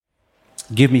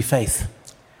give me faith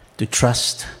to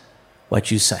trust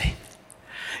what you say.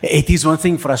 It is one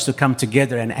thing for us to come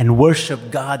together and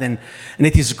worship God, and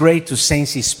it is great to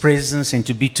sense His presence and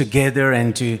to be together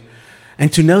and to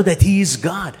know that He is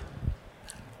God.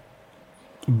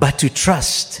 But to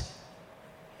trust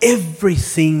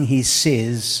everything He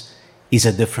says is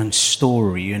a different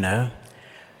story, you know.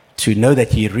 To know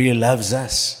that He really loves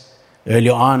us.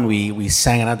 Earlier on, we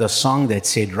sang another song that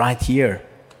said, right here,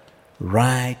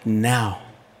 right now,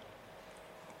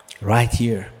 right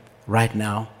here, right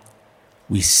now,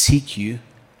 we seek you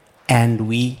and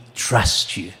we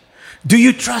trust you. Do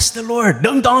you trust the Lord?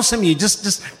 Don't answer me.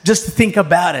 Just think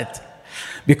about it.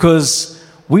 Because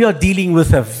we are dealing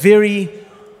with a very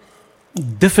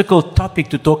difficult topic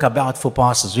to talk about for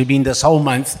pastors. We've been this whole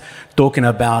month talking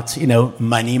about,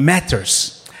 money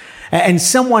matters. And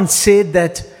someone said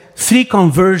that 3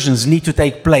 conversions need to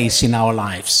take place in our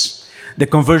lives. The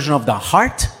conversion of the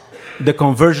heart, the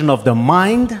conversion of the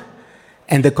mind,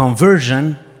 and the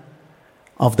conversion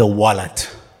of the wallet.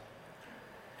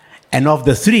 And of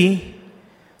the 3,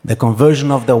 the conversion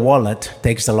of the wallet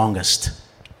takes the longest.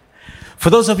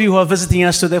 For those of you who are visiting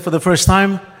us today for the first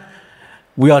time,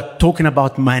 we are talking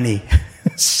about money.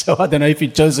 So I don't know if you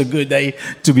chose a good day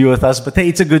to be with us, but hey,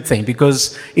 it's a good thing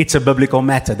because it's a biblical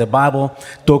matter. The Bible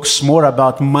talks more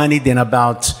about money than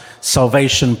about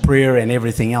salvation, prayer, and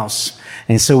everything else.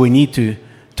 And so we need to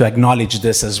acknowledge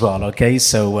this as well, okay?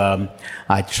 So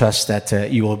I trust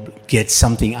that you will get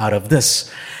something out of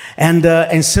this.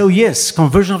 And so, yes,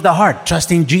 conversion of the heart,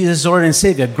 trusting Jesus, Lord and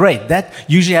Savior, great. That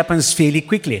usually happens fairly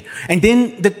quickly. And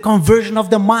then the conversion of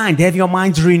the mind, have your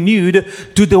minds renewed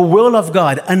to the will of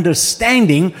God,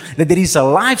 understanding that there is a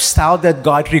lifestyle that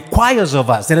God requires of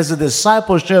us. There is a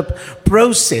discipleship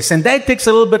process, and that takes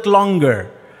a little bit longer.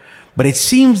 But it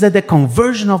seems that the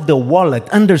conversion of the wallet,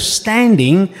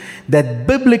 understanding that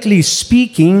biblically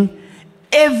speaking,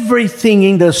 everything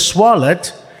in this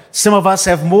wallet, some of us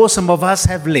have more, some of us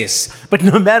have less. But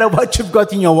no matter what you've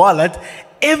got in your wallet,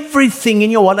 everything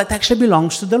in your wallet actually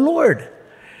belongs to the Lord.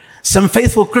 Some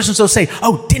faithful Christians will say,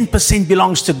 10%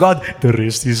 belongs to God, the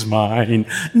rest is mine.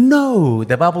 No,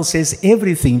 the Bible says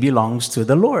everything belongs to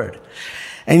the Lord.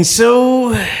 And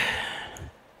so,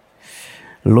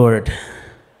 Lord,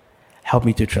 help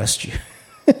me to trust you.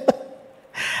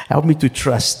 Help me to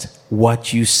trust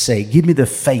what you say. Give me the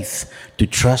faith to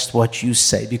trust what you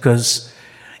say. Because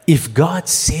if God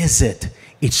says it,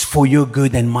 it's for your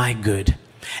good and my good.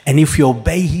 And if you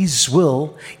obey His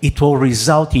will, it will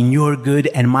result in your good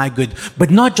and my good.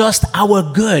 But not just our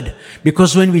good.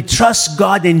 Because when we trust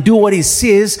God and do what He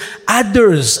says,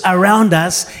 others around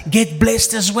us get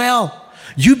blessed as well.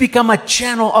 You become a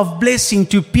channel of blessing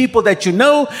to people that you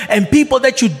know and people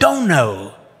that you don't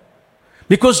know.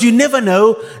 Because you never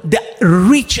know the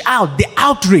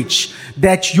outreach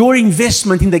that your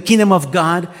investment in the kingdom of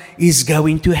God is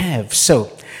going to have.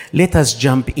 So let us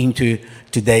jump into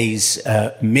today's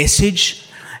message,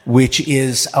 which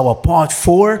is our part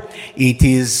 4. It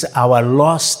is our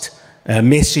last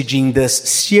message in this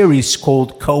series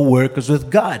called Co-Workers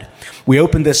with God. We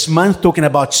opened this month talking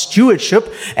about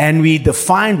stewardship, and we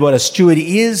defined what a steward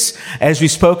is as we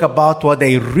spoke about what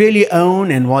they really own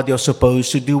and what they're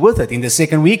supposed to do with it. In the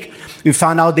second week, we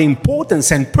found out the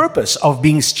importance and purpose of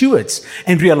being stewards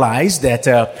and realized that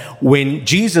when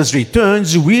Jesus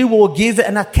returns, we will give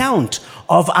an account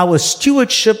of our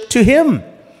stewardship to Him.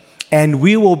 And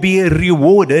we will be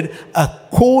rewarded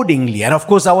accordingly. And of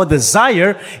course, our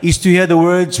desire is to hear the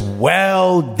words,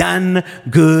 well done,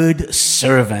 good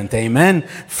servant. Amen.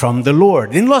 From the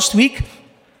Lord. Then last week,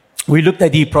 we looked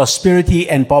at the prosperity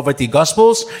and poverty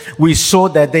gospels. We saw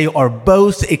that they are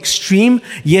both extreme,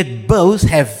 yet both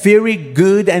have very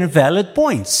good and valid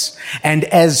points. And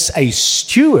as a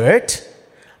steward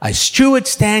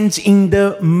stands in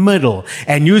the middle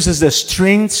and uses the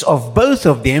strengths of both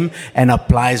of them and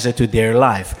applies it to their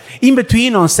life. In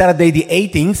between, on Saturday the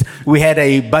 18th, we had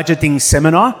a budgeting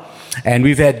seminar, and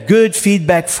we've had good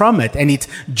feedback from it, and it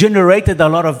generated a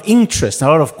lot of interest, a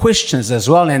lot of questions as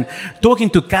well. And talking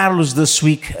to Carlos this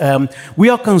week, we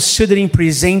are considering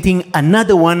presenting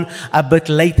another one a bit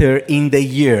later in the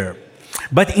year.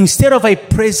 But instead of a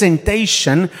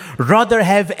presentation, rather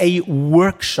have a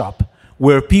workshop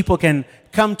where people can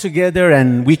come together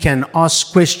and we can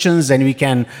ask questions and we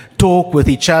can talk with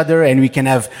each other and we can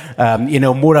have,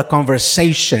 more a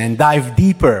conversation and dive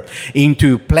deeper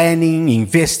into planning,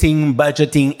 investing,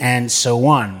 budgeting, and so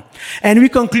on. And we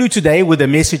conclude today with the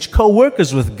message,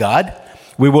 Co-Workers with God.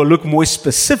 We will look more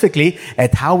specifically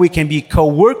at how we can be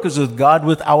co-workers with God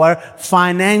with our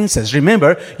finances.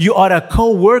 Remember, you are a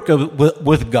co-worker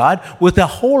with God with the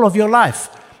whole of your life.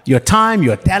 Your time,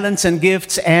 your talents and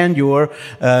gifts, and your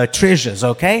treasures,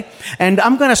 okay? And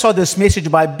I'm going to start this message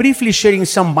by briefly sharing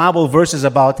some Bible verses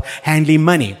about handling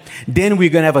money. Then we're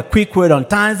going to have a quick word on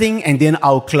tithing, and then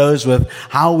I'll close with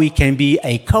how we can be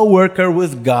a co-worker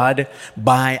with God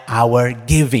by our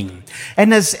giving.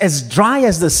 And as dry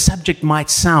as the subject might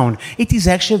sound, it is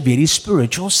actually a very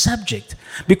spiritual subject,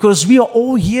 because we are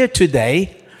all here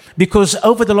today because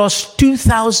over the last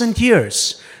 2,000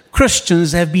 years,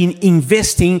 Christians have been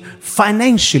investing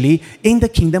financially in the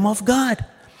kingdom of God.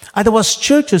 Otherwise,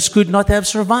 churches could not have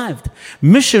survived.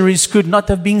 Missionaries could not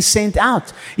have been sent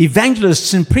out.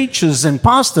 Evangelists and preachers and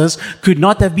pastors could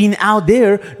not have been out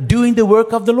there doing the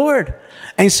work of the Lord.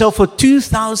 And so for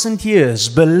 2,000 years,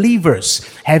 believers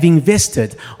have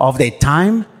invested of their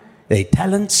time, their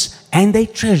talents, and their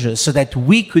treasures so that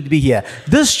we could be here.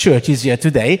 This church is here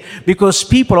today because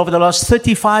people over the last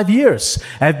 35 years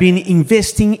have been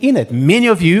investing in it. Many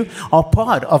of you are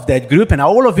part of that group, and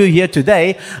all of you here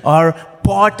today are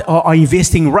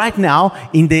investing right now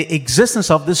in the existence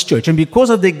of this church. And because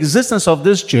of the existence of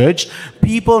this church,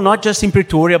 people, not just in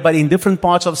Pretoria, but in different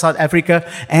parts of South Africa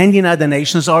and in other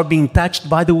nations, are being touched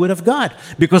by the Word of God.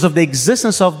 Because of the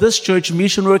existence of this church,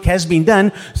 mission work has been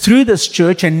done through this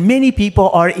church, and many people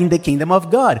are in the kingdom of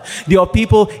God. There are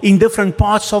people in different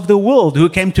parts of the world who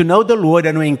came to know the Lord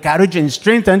and were encouraged and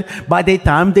strengthened by the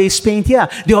time they spent here.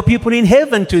 There are people in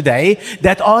heaven today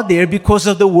that are there because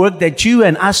of the work that you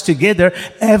and us together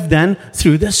have done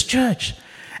through this church.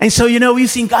 And so, we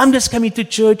think, I'm just coming to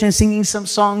church and singing some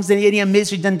songs and hearing a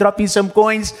message and dropping some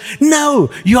coins. No,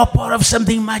 you are part of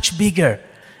something much bigger.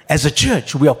 As a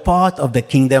church, we are part of the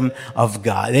kingdom of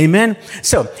God. Amen?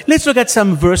 So, let's look at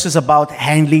some verses about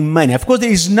handling money. Of course,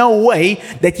 there is no way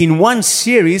that in one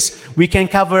series we can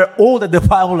cover all that the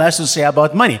Bible has to say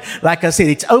about money. Like I said,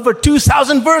 it's over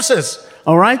 2,000 verses.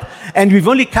 All right? And we've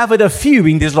only covered a few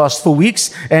in these last 4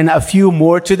 weeks and a few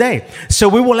more today. So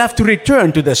we will have to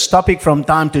return to this topic from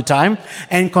time to time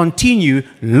and continue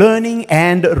learning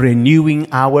and renewing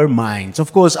our minds.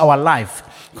 Of course, our life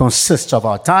consists of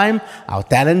our time, our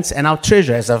talents, and our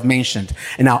treasure, as I've mentioned.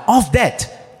 And now of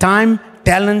that time,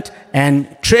 talent,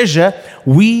 and treasure,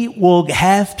 we will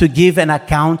have to give an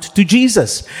account to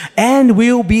Jesus. And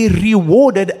we'll be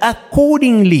rewarded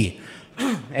accordingly.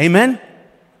 Amen?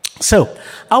 So,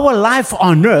 our life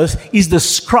on earth is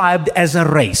described as a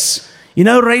race.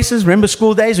 Races, remember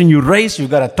school days when you race, you've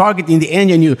got a target in the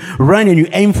end and you run and you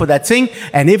aim for that thing,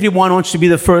 and everyone wants to be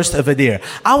the first over there.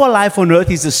 Our life on earth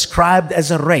is described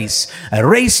as a race. A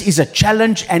race is a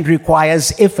challenge and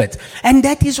requires effort. And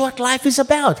that is what life is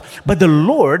about. But the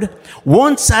Lord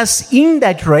wants us in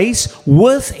that race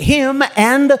with Him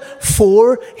and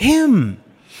for Him.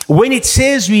 When it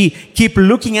says we keep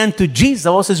looking unto Jesus,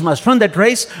 also we must run that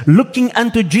race looking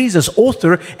unto Jesus,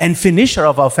 author and finisher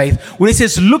of our faith. When it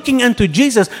says looking unto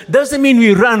Jesus, doesn't mean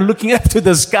we run looking up to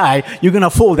the sky. You're going to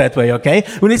fall that way, okay?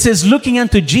 When it says looking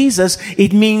unto Jesus,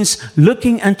 it means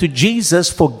looking unto Jesus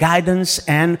for guidance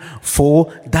and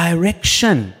for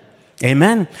direction.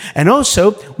 Amen. And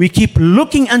also, we keep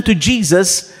looking unto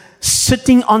Jesus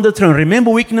sitting on the throne.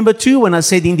 Remember week number 2 when I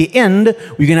said in the end,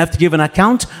 we're going to have to give an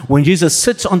account. When Jesus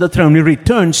sits on the throne, He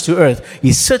returns to earth.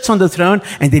 He sits on the throne,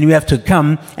 and then we have to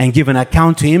come and give an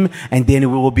account to Him, and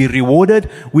then we will be rewarded.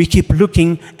 We keep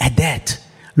looking at that.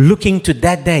 Looking to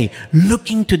that day.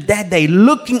 Looking to that day.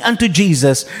 Looking unto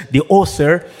Jesus, the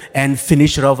author and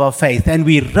finisher of our faith. And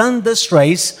we run this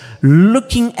race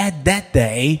looking at that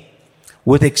day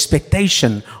with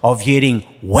expectation of hearing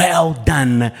well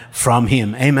done from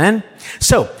Him. Amen?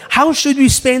 So, how should we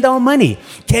spend our money?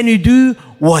 Can we do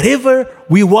whatever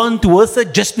we want with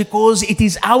it just because it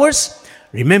is ours?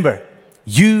 Remember,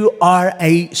 you are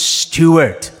a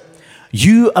steward.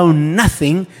 You own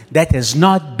nothing that has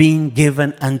not been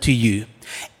given unto you.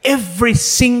 Every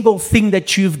single thing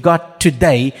that you've got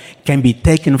today can be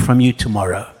taken from you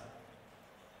tomorrow.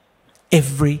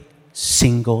 Every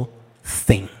single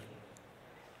thing.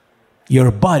 Your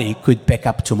body could pack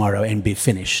up tomorrow and be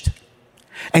finished.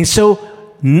 And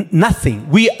so, nothing.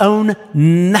 We own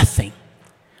nothing.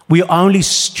 We are only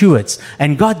stewards.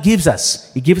 And God gives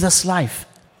us. He gives us life.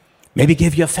 Maybe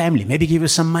give you a family. Maybe give you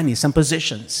some money, some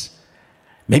positions.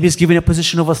 Maybe He's given you a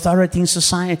position of authority in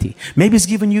society. Maybe He's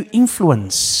given you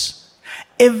influence.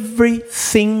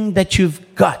 Everything that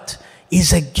you've got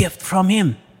is a gift from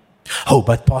Him. Oh,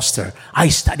 but Pastor, I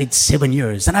studied 7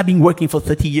 years and I've been working for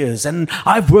 30 years and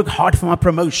I've worked hard for my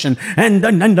promotion and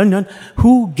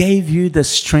Who gave you the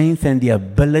strength and the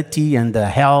ability and the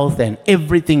health and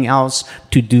everything else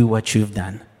to do what you've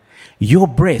done? Your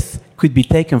breath could be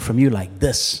taken from you like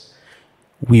this.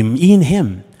 In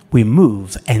Him, we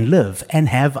move and live and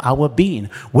have our being.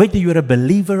 Whether you're a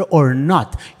believer or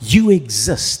not, you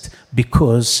exist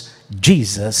because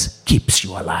Jesus keeps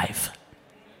you alive.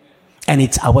 And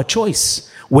it's our choice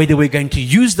whether we're going to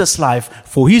use this life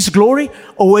for His glory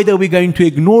or whether we're going to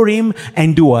ignore Him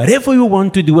and do whatever we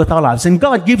want to do with our lives. And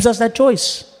God gives us that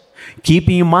choice.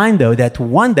 Keeping in mind, though, that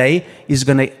one day is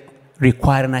going to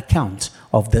require an account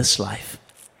of this life.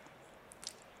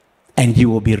 And you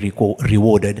will be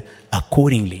rewarded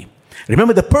accordingly.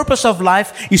 Remember, the purpose of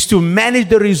life is to manage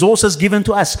the resources given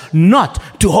to us,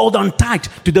 not to hold on tight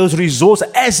to those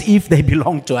resources as if they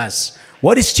belong to us.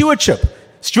 What is stewardship?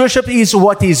 Stewardship is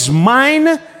what is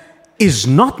mine is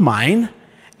not mine,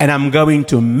 and I'm going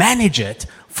to manage it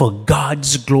for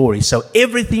God's glory. So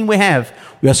everything we have,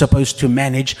 we are supposed to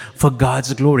manage for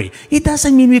God's glory. It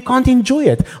doesn't mean we can't enjoy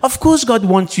it. Of course, God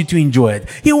wants you to enjoy it.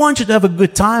 He wants you to have a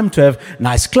good time, to have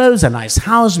nice clothes, a nice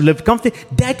house, live comfortably.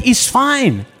 That is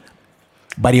fine.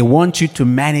 But He wants you to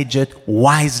manage it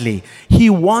wisely.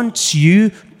 He wants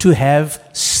you to have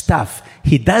stuff.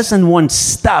 He doesn't want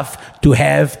stuff to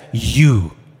have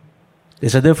you.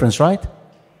 There's a difference, right?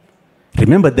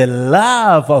 Remember, the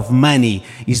love of money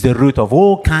is the root of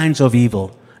all kinds of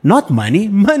evil. Not money.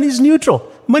 Money is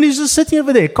neutral. Money is just sitting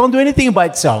over there. Can't do anything by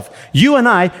itself. You and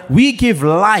I, we give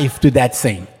life to that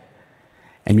thing.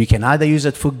 And we can either use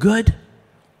it for good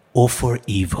or for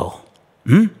evil.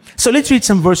 So let's read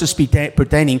some verses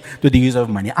pertaining to the use of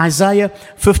money. Isaiah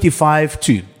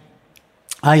 55:2.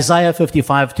 Isaiah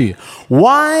 55:2.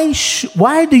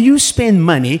 Why do you spend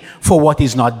money for what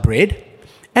is not bread,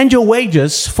 and your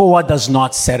wages for what does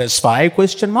not satisfy? ?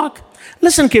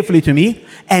 Listen carefully to me,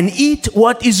 and eat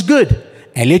what is good,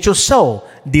 and let your soul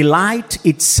delight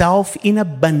itself in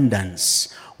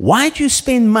abundance. Why do you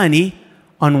spend money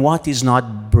on what is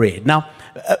not bread? Now,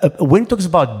 when it talks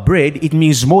about bread, it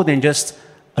means more than just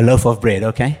a loaf of bread,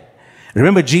 okay?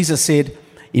 Remember, Jesus said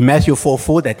in Matthew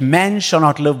 4:4 that man shall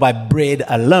not live by bread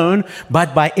alone,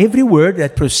 but by every word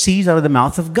that proceeds out of the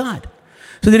mouth of God.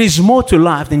 So there is more to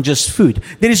life than just food.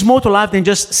 There is more to life than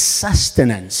just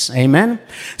sustenance. Amen?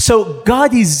 So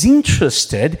God is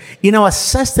interested in our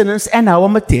sustenance and our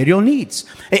material needs.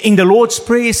 In the Lord's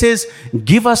Prayer, He says,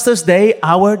 give us this day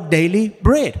our daily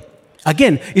bread.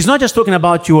 Again, He's not just talking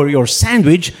about your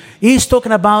sandwich. He's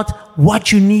talking about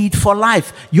what you need for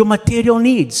life, your material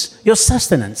needs, your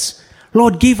sustenance.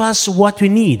 Lord, give us what we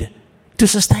need to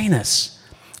sustain us.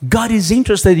 God is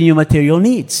interested in your material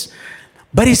needs.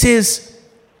 But He says,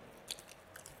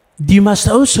 you must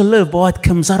also live by what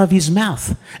comes out of His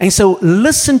mouth. And so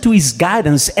listen to His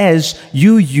guidance as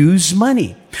you use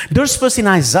money. This verse in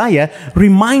Isaiah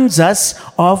reminds us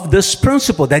of this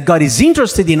principle that God is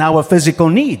interested in our physical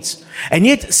needs. And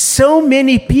yet so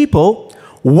many people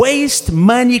waste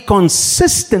money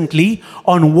consistently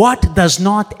on what does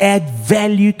not add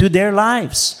value to their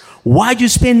lives. Why do you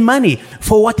spend money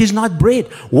for what is not bread?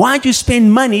 Why do you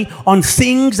spend money on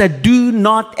things that do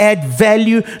not add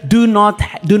value, do not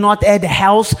add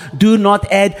health, do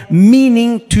not add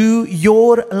meaning to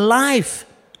your life?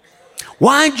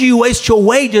 Why do you waste your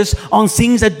wages on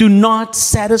things that do not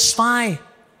satisfy?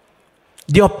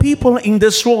 There are people in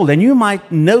this world, and you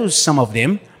might know some of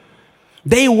them,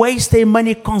 they waste their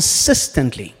money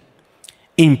consistently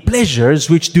in pleasures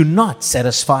which do not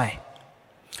satisfy.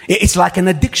 It's like an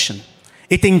addiction.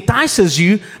 It entices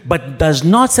you, but does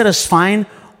not satisfy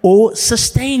or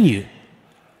sustain you.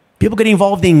 People get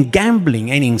involved in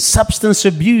gambling and in substance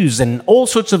abuse and all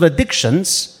sorts of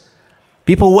addictions.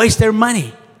 People waste their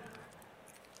money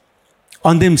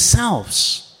on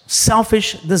themselves,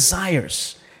 selfish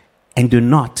desires, and do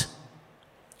not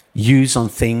use on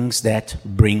things that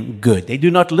bring good. They do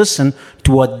not listen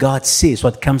to what God says,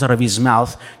 what comes out of His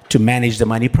mouth to manage the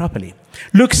money properly.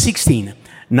 Luke 16.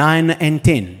 9 and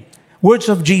 10. Words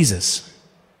of Jesus.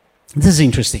 This is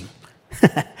interesting.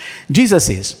 Jesus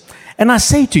says, and I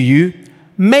say to you,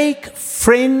 make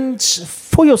friends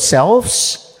for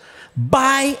yourselves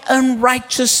by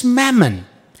unrighteous mammon,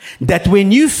 that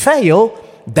when you fail,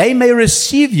 they may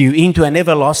receive you into an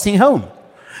everlasting home.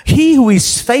 He who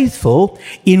is faithful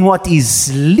in what is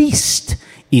least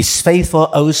is faithful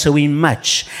also in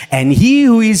much. And he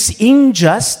who is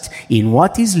unjust in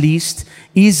what is least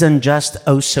is unjust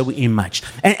also in much.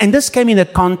 And this came in the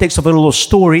context of a little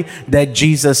story that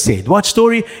Jesus said. What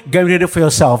story? Go read it for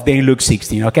yourself there in Luke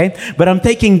 16, okay? But I'm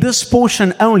taking this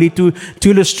portion only to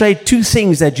illustrate two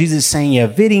things that Jesus is saying here.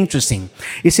 Very interesting.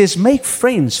 He says, make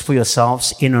friends for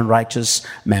yourselves in unrighteous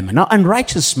mammon. Now,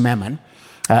 unrighteous mammon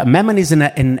Mammon is an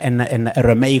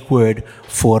Aramaic word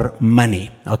for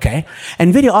money, okay?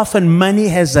 And very often money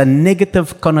has a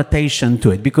negative connotation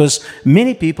to it because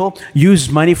many people use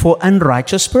money for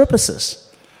unrighteous purposes.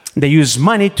 They use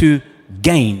money to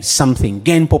gain something,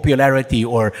 gain popularity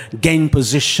or gain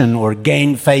position or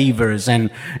gain favors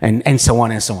and so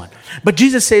on and so on. But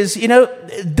Jesus says,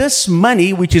 this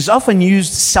money, which is often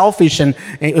used selfish and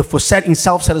for in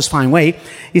self-satisfying way,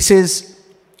 he says,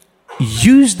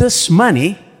 use this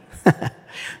money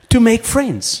to make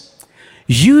friends.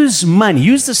 Use money.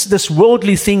 Use this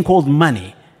worldly thing called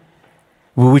money,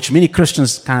 which many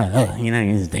Christians kind of,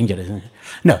 it's dangerous.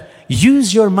 No,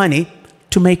 use your money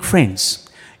to make friends.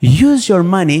 Use your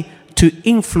money to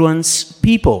influence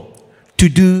people, to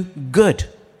do good.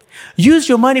 Use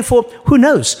your money for, who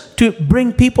knows, to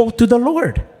bring people to the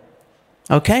Lord.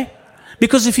 Okay?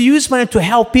 Because if you use money to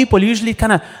help people, usually it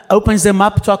kind of opens them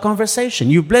up to a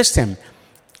conversation. You bless them.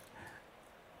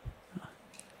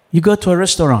 You go to a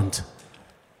restaurant.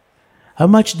 How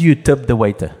much do you tip the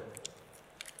waiter?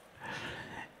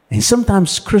 And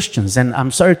sometimes Christians, and I'm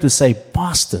sorry to say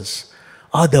pastors,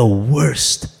 are the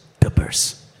worst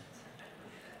tippers.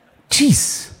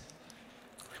 Jeez.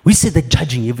 We say they're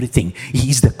judging everything.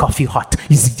 Is the coffee hot?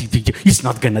 He's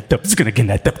not going to tip. He's going to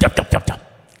get a tip.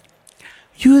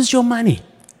 Use your money.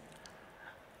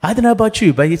 I don't know about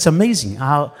you, but it's amazing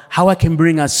how I can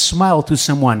bring a smile to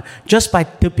someone just by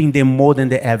tipping them more than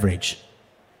the average.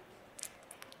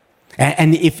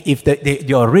 And if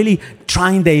they are really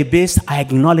trying their best, I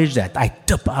acknowledge that. I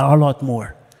tip a lot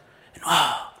more. And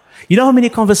wow. You know how many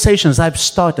conversations I've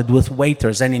started with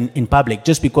waiters and in public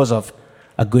just because of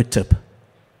a good tip?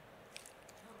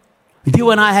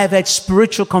 You and I have had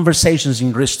spiritual conversations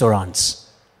in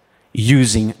restaurants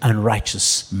using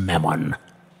unrighteous mammon.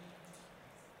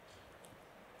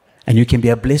 And you can be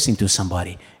a blessing to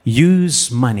somebody.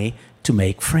 Use money to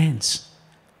make friends.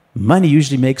 Money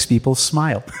usually makes people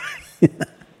smile.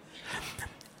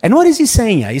 And what is he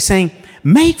saying here? He's saying,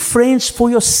 make friends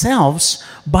for yourselves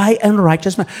by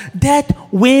unrighteous money. That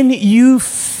when you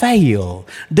fail,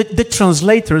 the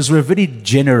translators were very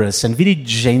generous and very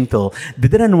gentle. They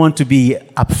didn't want to be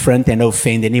upfront and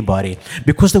offend anybody.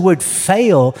 Because the word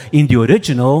fail in the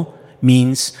original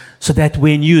means so that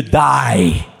when you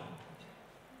die,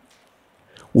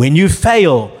 when you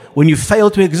fail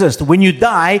to exist, when you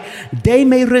die, they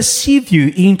may receive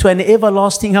you into an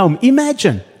everlasting home.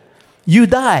 Imagine, you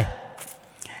die.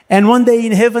 And one day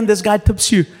in heaven, this guy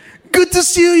tips you. Good to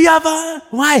see you, Yava.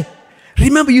 Why?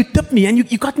 Remember, you tipped me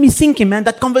and you got me thinking, man.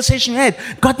 That conversation you had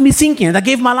got me thinking. And I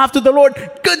gave my life to the Lord.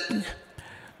 Good.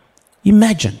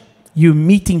 Imagine you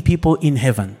meeting people in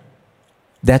heaven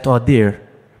that are there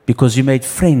because you made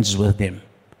friends with them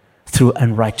through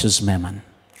unrighteous mammon.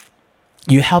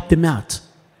 You helped them out.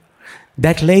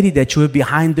 That lady that you were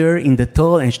behind her in the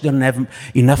till and she didn't have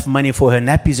enough money for her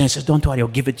nappies and says, don't worry, I'll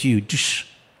give it to you.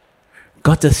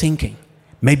 Got to thinking.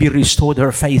 Maybe restored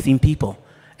her faith in people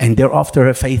and thereafter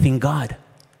her faith in God.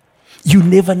 You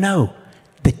never know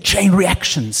the chain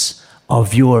reactions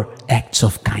of your acts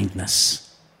of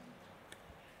kindness.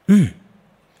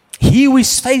 He who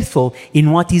is faithful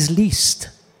in what is least.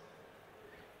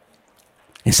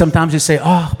 And sometimes you say,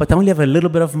 oh, but I only have a little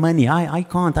bit of money. I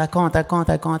can't.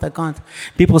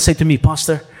 People say to me,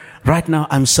 Pastor, right now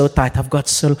I'm so tight. I've got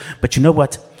so, but you know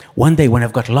what? One day when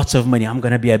I've got lots of money, I'm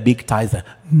going to be a big tither.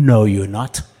 No, you're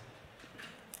not.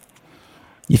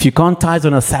 If you can't tithe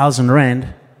on 1,000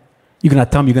 rand, you're going to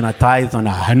tell me you're going to tithe on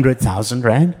 100,000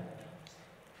 rand?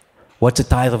 What's a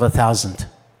tithe of 1,000?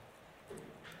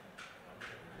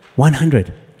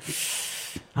 100.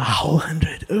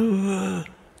 100.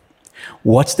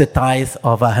 What's the tithe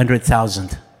of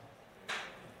 100,000?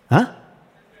 Huh?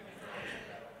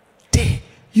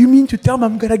 You mean to tell me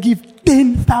I'm going to give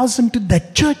 10,000 to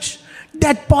that church?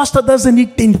 That pastor doesn't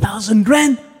need 10,000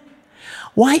 rand.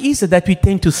 Why is it that we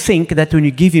tend to think that when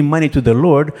you give him money to the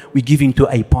Lord, we give him to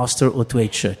a pastor or to a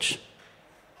church?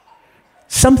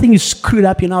 Something is screwed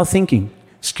up in our thinking.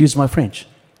 Excuse my French.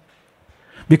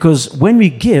 Because when we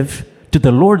give to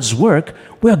the Lord's work,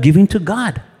 we are giving to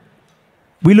God.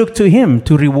 We look to Him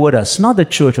to reward us, not the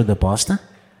church or the pastor.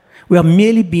 We are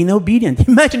merely being obedient.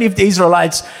 Imagine if the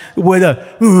Israelites were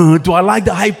do I like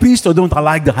the high priest or don't I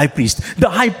like the high priest? The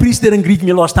high priest didn't greet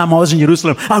me last time I was in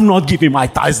Jerusalem. I'm not giving my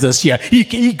tithes this year.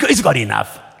 He's got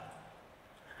enough.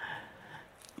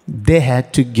 They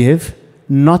had to give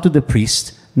not to the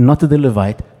priest, not to the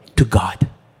Levite, to God.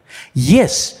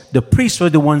 Yes, the priests were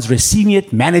the ones receiving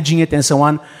it, managing it, and so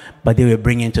on, but they were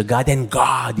bringing it to God, and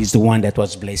God is the one that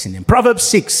was blessing them. Proverbs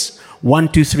 6,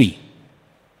 1-3.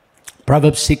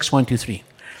 Proverbs 6, 1-3.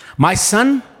 My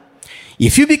son,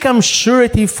 If you become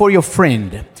surety for your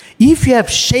friend, if you have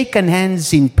shaken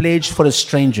hands in pledge for a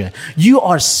stranger, you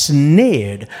are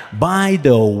snared by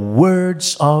the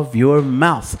words of your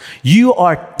mouth. You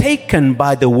are taken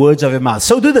by the words of your mouth.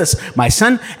 So do this, my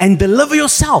son, and deliver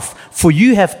yourself, for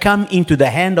you have come into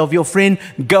the hand of your friend.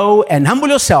 Go and humble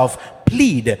yourself.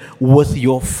 Plead with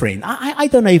your friend. I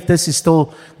don't know if this is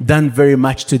still done very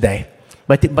much today,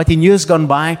 but in years gone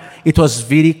by, it was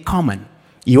very common.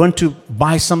 You want to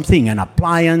buy something, an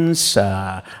appliance,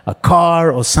 a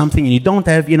car or something, and you don't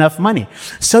have enough money.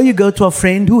 So you go to a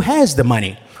friend who has the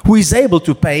money, who is able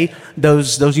to pay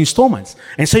those installments.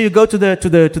 And so you go to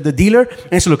the dealer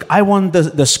and say, look, I want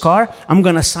this car. I'm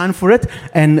going to sign for it.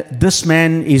 And this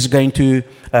man is going to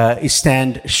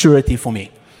stand surety for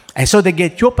me. And so they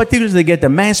get your particulars, they get the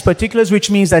man's particulars, which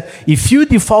means that if you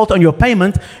default on your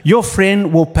payment, your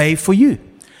friend will pay for you.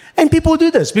 And people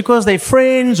do this because they're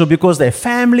friends or because they're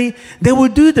family. They will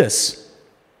do this.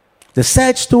 The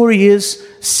sad story is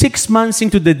 6 months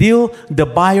into the deal, the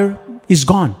buyer is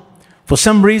gone. For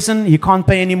some reason, he can't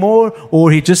pay anymore,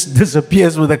 or he just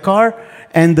disappears with the car,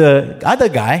 and the other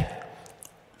guy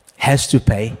has to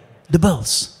pay the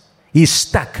bills. He's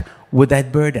stuck with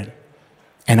that burden.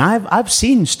 And I've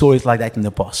seen stories like that in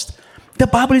the past. The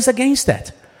Bible is against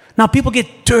that. Now, people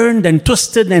get turned and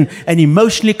twisted and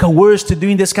emotionally coerced to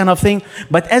doing this kind of thing.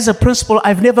 But as a principle,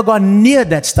 I've never gone near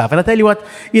that stuff. And I tell you what,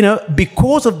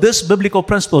 because of this biblical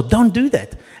principle, don't do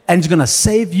that. And it's going to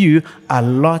save you a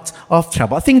lot of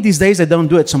trouble. I think these days they don't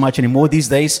do it so much anymore. These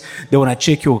days, they want to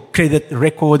check your credit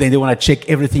record and they want to check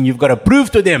everything. You've got to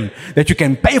prove to them that you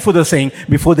can pay for the thing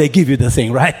before they give you the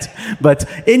thing, right? But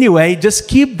anyway, just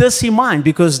keep this in mind,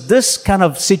 because this kind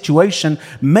of situation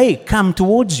may come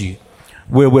towards you,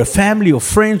 where family or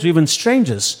friends or even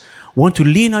strangers want to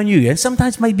lean on you, and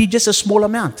sometimes it might be just a small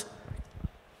amount.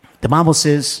 The Bible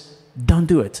says, don't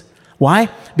do it. Why?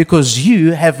 Because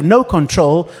you have no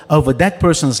control over that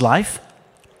person's life,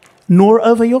 nor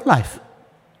over your life.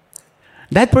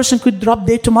 That person could drop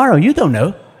dead tomorrow. You don't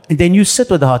know. And then you sit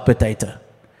with a hot potato.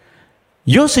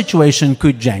 Your situation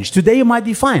could change. Today you might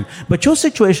be fine, but your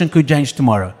situation could change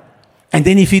tomorrow. And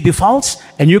then if he defaults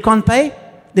and you can't pay,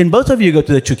 then both of you go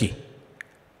to the chuki.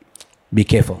 Be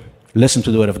careful. Listen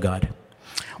to the word of God.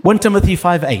 1 Timothy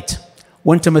 5:8.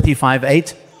 1 Timothy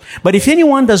 5:8. But if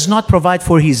anyone does not provide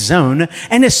for his own,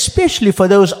 and especially for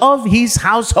those of his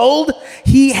household,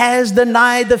 he has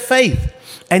denied the faith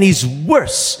and is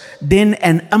worse than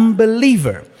an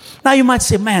unbeliever. Now you might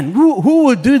say, man, who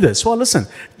would do this? Well, listen,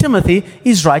 Timothy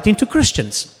is writing to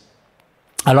Christians.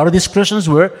 A lot of these Christians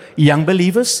were young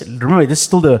believers. Remember, this is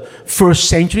still the first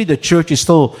century. The church is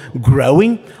still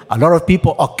growing. A lot of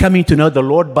people are coming to know the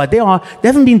Lord, but they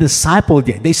haven't been discipled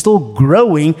yet. They're still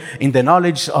growing in the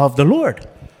knowledge of the Lord.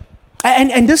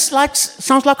 And this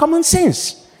sounds like common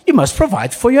sense. You must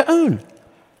provide for your own.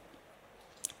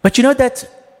 But you know that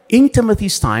in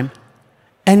Timothy's time,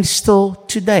 and still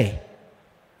today,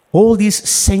 all these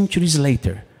centuries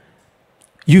later,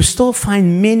 you still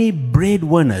find many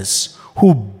breadwinners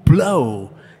who blow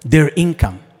their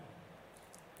income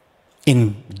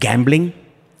in gambling,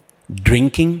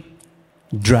 drinking,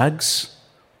 drugs,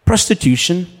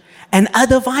 prostitution, and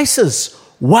other vices,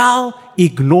 while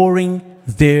ignoring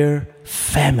their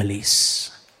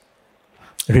families.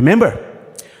 Remember,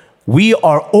 we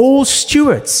are all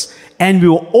stewards, and we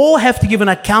will all have to give an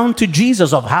account to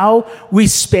Jesus of how we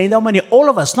spend our money. All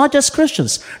of us, not just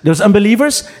Christians. Those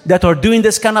unbelievers that are doing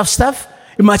this kind of stuff,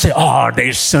 you might say, oh,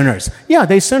 they're sinners. Yeah,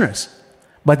 they're sinners.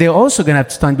 But they're also going to have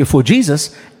to stand before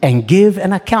Jesus and give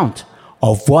an account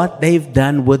of what they've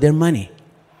done with their money.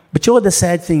 But you know what the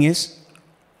sad thing is?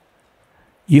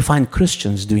 You find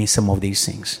Christians doing some of these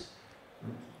things.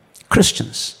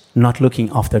 Christians not looking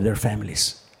after their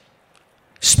families,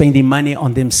 spending money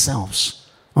on themselves,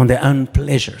 on their own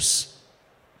pleasures,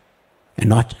 and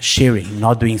not sharing,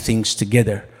 not doing things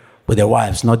together with their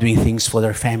wives, not doing things for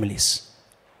their families.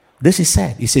 This is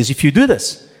sad. He says, if you do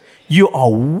this, you are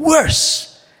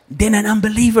worse than an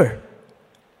unbeliever.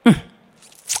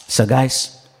 So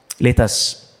guys, let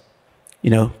us,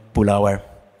 pull our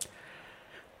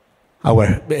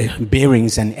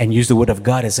bearings and use the word of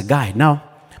God as a guide. Now,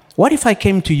 what if I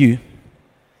came to you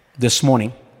this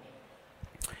morning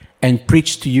and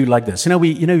preached to you like this?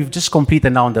 We've just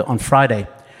completed now on Friday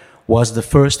was the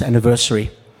first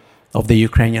anniversary of the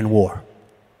Ukrainian war,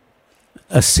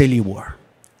 a silly war.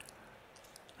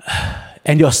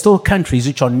 And there are still countries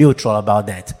which are neutral about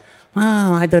that.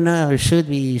 Oh, I don't know, should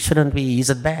we, shouldn't we, is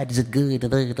it bad, is it good?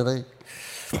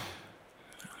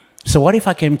 So what if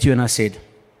I came to you and I said,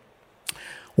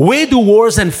 where do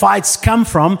wars and fights come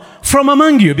from? From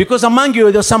among you, because among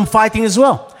you there's some fighting as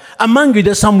well. among you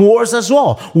there's some wars as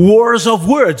well. Wars of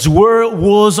words,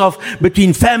 wars of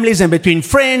between families and between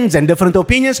friends and different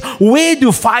opinions. Where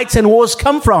do fights and wars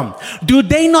come from? Do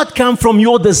they not come from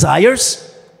your desires?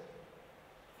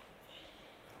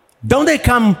 Don't they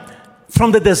come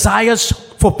from the desires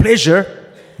for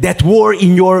pleasure that war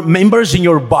in your members, in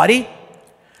your body?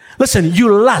 Listen,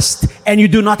 you lust and you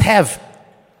do not have.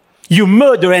 You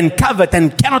murder and covet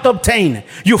and cannot obtain.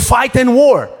 You fight and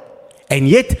war. And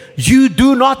yet you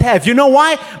do not have. You know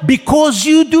why? Because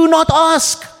you do not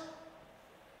ask.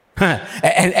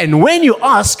 And when you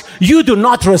ask, you do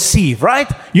not receive,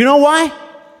 right? You know why?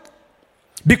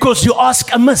 Because you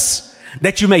ask amiss,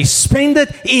 that you may spend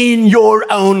it in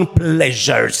your own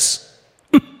pleasures.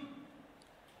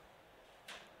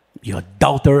 You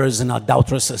adulterers and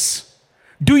adulteresses.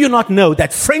 Do you not know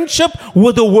that friendship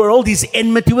with the world is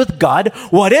enmity with God?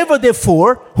 Whoever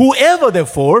therefore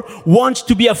wants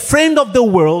to be a friend of the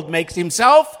world makes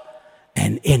himself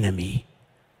an enemy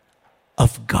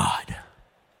of God.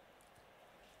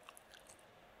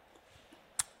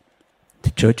 The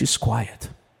church is quiet.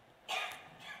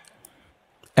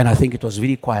 And I think it was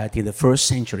very quiet in the first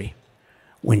century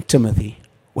when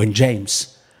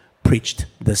James preached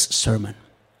this sermon.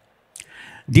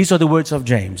 These are the words of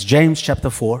James. James chapter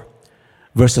 4,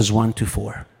 verses 1 to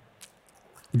 4.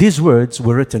 These words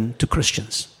were written to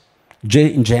Christians.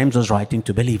 James was writing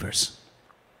to believers.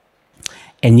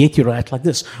 And yet he writes like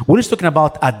this. When he's talking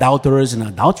about adulterers and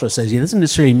adulteresses, it doesn't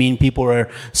necessarily mean people are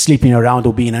sleeping around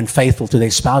or being unfaithful to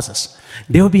their spouses.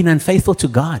 They were being unfaithful to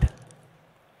God.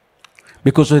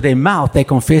 Because with their mouth, they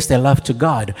confessed their love to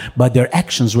God, but their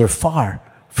actions were far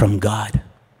from God.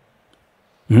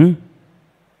 And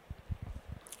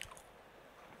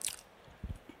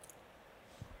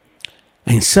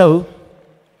so,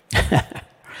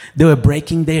 they were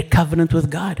breaking their covenant with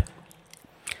God.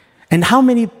 And how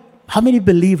many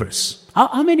believers,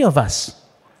 how many of us,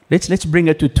 let's bring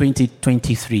it to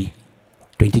 2023,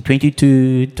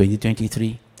 2022,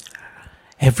 2023.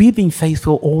 Have we been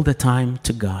faithful all the time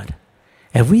to God?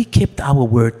 Have we kept our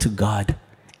word to God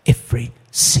every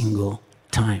single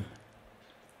time?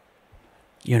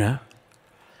 You know?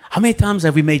 How many times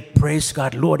have we made prayers to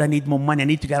God, Lord, I need more money, I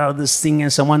need to get out of this thing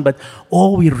and so on, but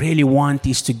all we really want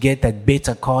is to get that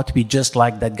better car to be just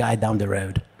like that guy down the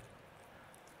road.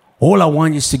 All I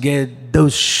want is to get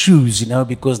those shoes,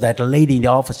 because that lady in the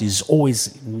office is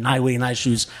always wearing nice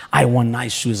shoes. I want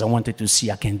nice shoes. I wanted to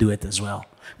see I can do it as well.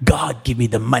 God, give me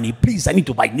the money. Please, I need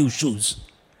to buy new shoes.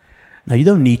 Now, you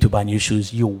don't need to buy new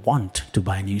shoes. You want to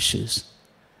buy new shoes.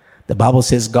 The Bible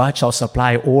says God shall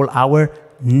supply all our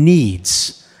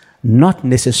needs, not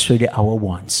necessarily our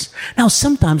wants. Now,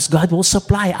 sometimes God will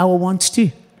supply our wants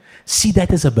too. See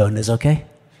that as a bonus, okay?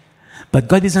 But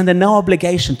God is under no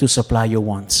obligation to supply your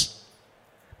wants.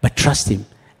 But trust Him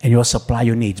and He will supply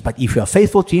your needs. But if you are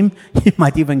faithful to Him, He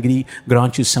might even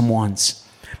grant you some wants.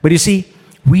 But you see,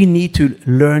 we need to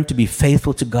learn to be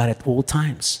faithful to God at all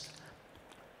times,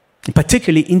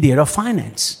 particularly in the area of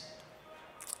finance.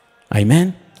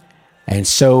 Amen? And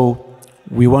so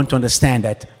we want to understand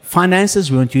that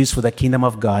finances we want to use for the kingdom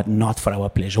of God, not for our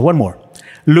pleasure. One more.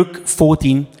 Luke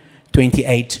 14,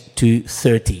 28 to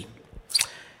 30.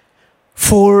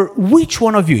 For which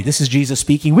one of you, this is Jesus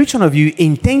speaking, which one of you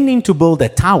intending to build a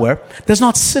tower does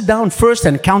not sit down first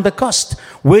and count the cost,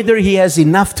 whether he has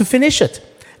enough to finish it,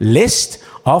 lest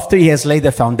after he has laid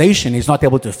the foundation, he is not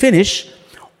able to finish,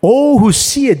 all who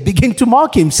see it begin to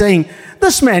mock him, saying,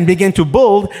 this man began to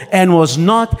build and was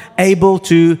not able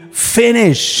to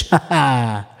finish.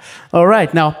 All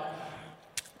right, now,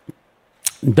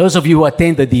 those of you who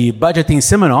attended the budgeting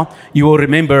seminar, you will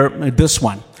remember this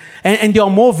one. And there are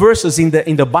more verses in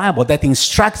the Bible that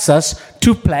instructs us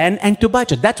to plan and to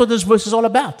budget. That's what this verse is all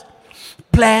about.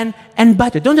 Plan and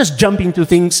budget. Don't just jump into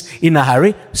things in a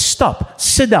hurry. Stop,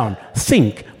 sit down,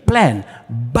 think, plan,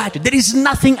 budget. There is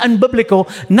nothing unbiblical,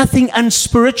 nothing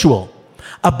unspiritual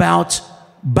about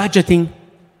budgeting.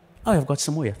 Oh, I've got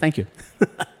some more here. Thank you.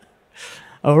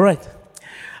 All right.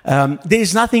 There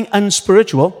is nothing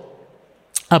unspiritual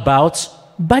about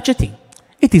budgeting.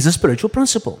 It is a spiritual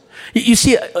principle. You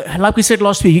see, like we said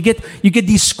last week, you get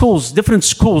these schools, different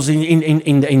schools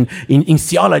in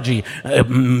theology.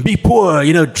 Be poor,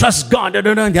 trust God.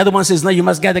 The other one says, no, you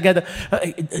must gather.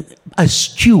 A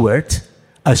steward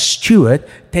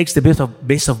takes the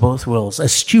best of both worlds. A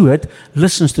steward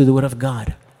listens to the word of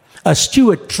God. A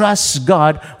steward trusts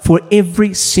God for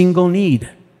every single need.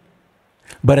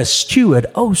 But a steward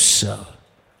also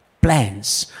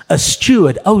plans. A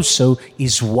steward also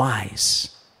is wise.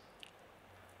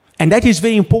 And that is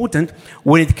very important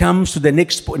when it comes to the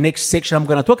next section I'm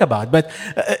going to talk about. But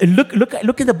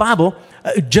look at the Bible.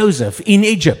 Joseph in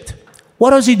Egypt.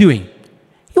 What was he doing?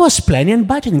 He was planning and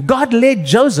budgeting. God led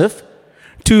Joseph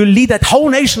to lead that whole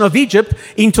nation of Egypt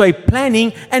into a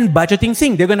planning and budgeting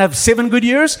thing. They're going to have 7 good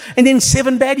years and then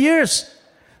 7 bad years.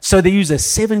 So they used the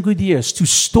 7 good years to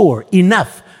store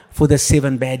enough for the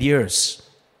 7 bad years.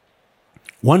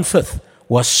 1/5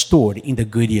 was stored in the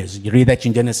good years. You read that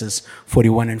in Genesis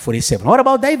 41 and 47. What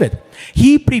about David?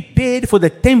 He prepared for the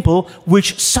temple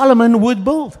which Solomon would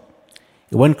build.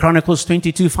 In 1 Chronicles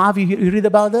 22:5, you read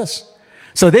about this.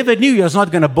 So David knew he was not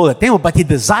going to build a temple, but he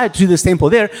desired to do this temple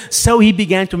there. So he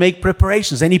began to make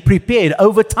preparations, and he prepared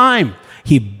over time.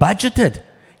 He budgeted,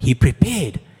 he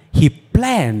prepared, he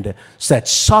planned so that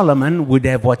Solomon would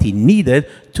have what he needed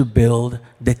to build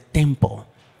the temple.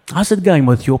 How's it going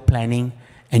with your planning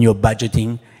and your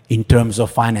budgeting in terms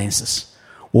of finances?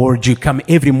 Or do you come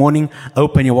every morning,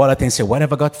 open your wallet and say, what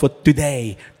have I got for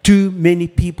today? Too many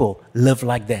people live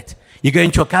like that. You go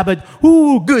into a cupboard,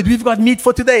 ooh, good, we've got meat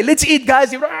for today. Let's eat,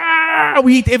 guys.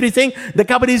 We eat everything. The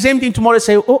cupboard is empty. And tomorrow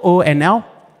say, and now?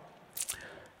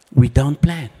 We don't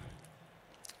plan.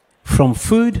 From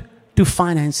food to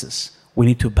finances, we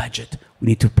need to budget. We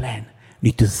need to plan. We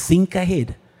need to think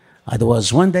ahead.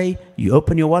 Otherwise, one day, you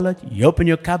open your wallet, you open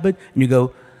your cupboard, and you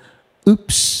go,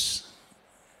 oops.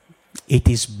 It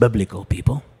is biblical,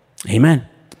 people. Amen.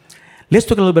 Let's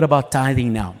talk a little bit about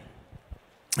tithing now.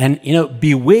 And,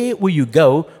 beware where you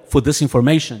go for this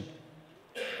information.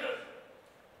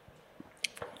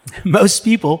 Most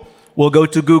people will go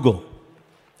to Google.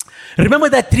 Remember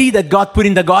that tree that God put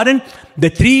in the garden? The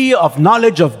tree of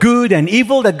knowledge of good and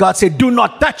evil that God said, do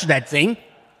not touch that thing.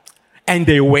 And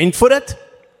they went for it.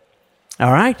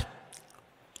 All right?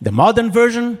 The modern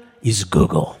version is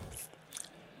Google.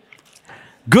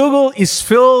 Google is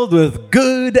filled with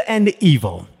good and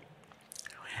evil.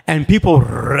 And people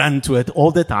run to it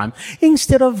all the time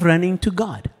instead of running to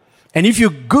God. And if you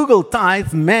Google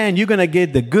tithe, man, you're going to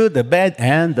get the good, the bad,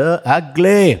 and the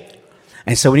ugly.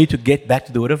 And so we need to get back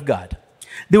to the Word of God.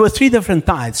 There were 3 different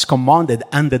tithes commanded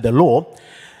under the law.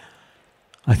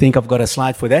 I think I've got a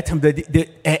slide for that.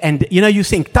 And you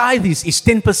think tithe is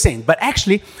 10%. But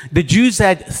actually, the Jews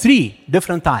had 3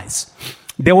 different tithes.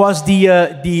 There was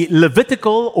the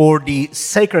Levitical or the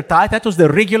sacred tithe. That was the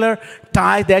regular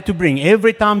tithe they had to bring.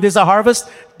 Every time there's a harvest,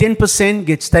 10%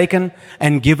 gets taken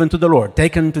and given to the Lord.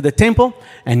 Taken to the temple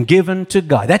and given to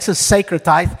God. That's a sacred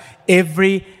tithe.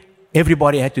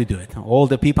 Everybody had to do it. All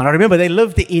the people. And I remember they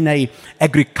lived in a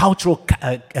agricultural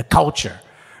culture.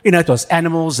 It was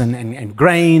animals and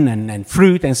grain and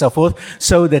fruit and so forth.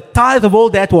 So the tithe of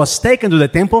all that was taken to the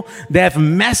temple. They had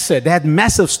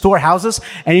massive storehouses,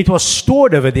 and it was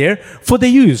stored over there for the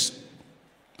use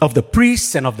of the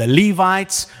priests and of the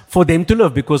Levites for them to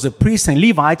live, because the priests and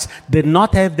Levites did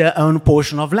not have their own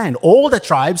portion of land. All the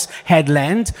tribes had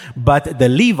land, but the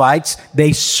Levites,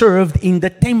 they served in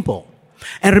the temple.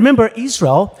 And remember,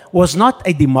 Israel was not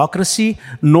a democracy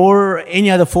nor any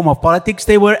other form of politics.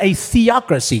 They were a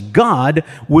theocracy. God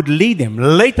would lead them.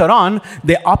 Later on,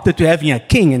 they opted to having a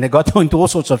king, and they got into all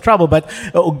sorts of trouble. But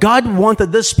God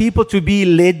wanted this people to be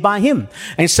led by Him.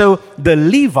 And so the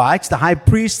Levites, the high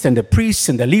priests and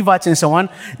the Levites and so on,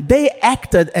 they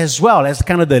acted as well as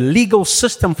kind of the legal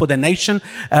system for the nation,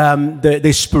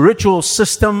 the spiritual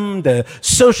system, the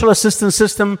social assistance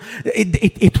system.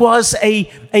 It was a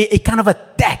kind of a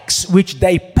tax which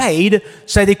they paid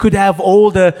so they could have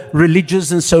all the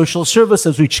religious and social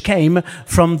services which came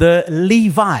from the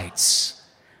Levites.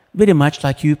 Very much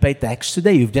like you pay tax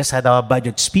today. You've just had our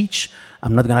budget speech.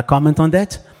 I'm not going to comment on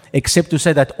that, except to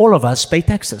say that all of us pay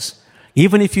taxes.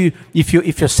 Even if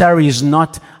your salary is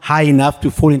not high enough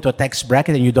to fall into a tax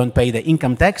bracket and you don't pay the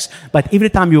income tax, but every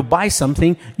time you buy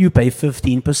something, you pay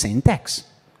 15% tax.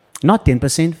 Not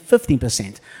 10%,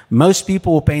 15%. Most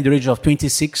people will pay in the region of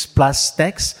 26 plus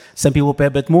tax. Some people pay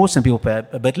a bit more, some people pay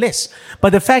a bit less.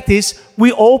 But the fact is,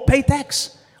 we all pay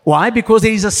tax. Why? Because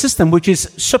there is a system which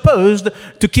is supposed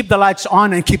to keep the lights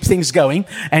on and keep things going.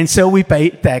 And so we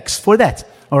pay tax for that.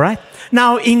 All right?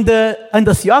 Now, in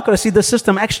the theocracy, the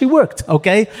system actually worked,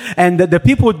 okay? And the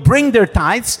people would bring their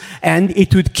tithes, and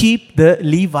it would keep the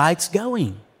Levites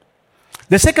going.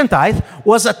 The second tithe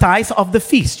was a tithe of the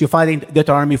feast. You find it in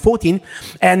Deuteronomy 14.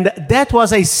 And that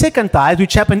was a second tithe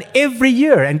which happened every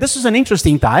year. And this is an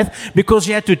interesting tithe because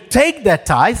you had to take that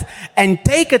tithe and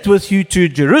take it with you to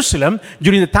Jerusalem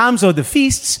during the times of the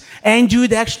feasts, and you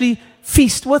would actually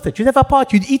feast with it. You'd have a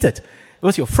part, you'd eat it.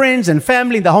 with your friends and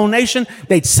family, the whole nation.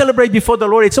 They'd celebrate before the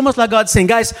Lord. It's almost like God saying,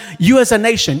 guys, you as a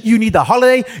nation, you need a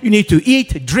holiday. You need to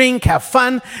eat, drink, have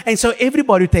fun. And so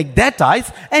everybody would take that tithe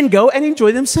and go and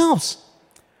enjoy themselves.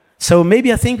 So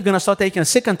maybe I think we're going to start taking a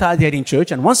second tithe here in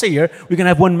church. And once a year, we're going to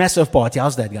have one massive party.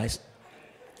 How's that, guys?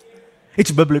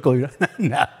 It's biblical.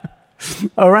 No.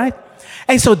 All right?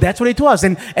 And so that's what it was.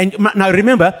 And now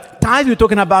remember, tithe, we're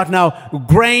talking about now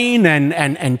grain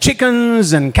and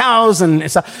chickens and cows and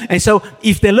stuff. And so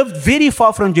if they lived very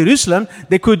far from Jerusalem,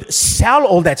 they could sell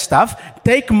all that stuff,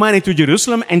 take money to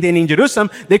Jerusalem, and then in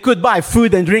Jerusalem, they could buy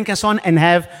food and drink and so on and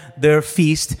have their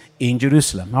feast in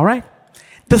Jerusalem. All right?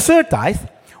 The third tithe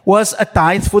was a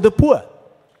tithe for the poor.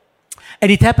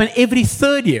 And it happened every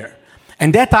third year.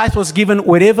 And that tithe was given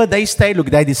wherever they stayed. Look,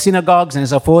 they had the synagogues and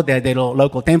so forth. They had their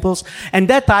local temples. And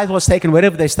that tithe was taken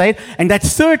wherever they stayed. And that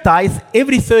third tithe,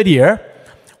 every third year,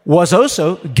 was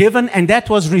also given, and that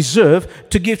was reserved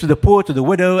to give to the poor, to the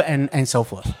widow, and so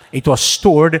forth. It was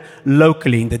stored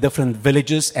locally in the different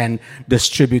villages and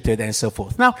distributed and so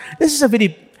forth. Now, this is a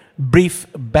very brief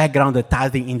background of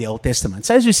tithing in the Old Testament.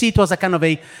 So as you see, it was a kind of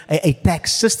a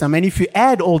tax system. And if you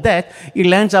add all that, it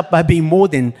lands up by being more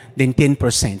than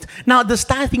 10%. Now, this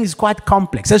tithing is quite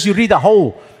complex. As you read the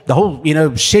whole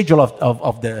schedule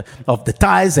of the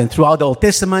tithes and throughout the Old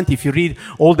Testament, if you read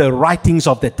all the writings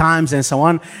of the times and so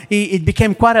on, it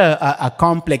became quite a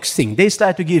complex thing. They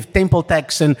started to give temple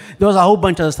tax, and there was a whole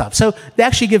bunch of stuff. So they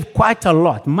actually give quite a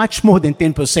lot, much more than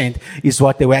 10% is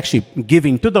what they were actually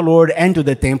giving to the Lord and to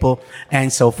the temple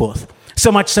and so forth.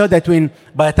 So much so that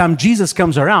by the time Jesus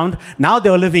comes around, now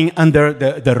they're living under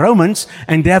the Romans,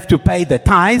 and they have to pay the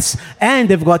tithes, and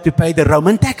they've got to pay the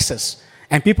Roman taxes.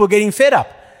 And people are getting fed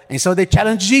up. And so they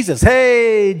challenge Jesus.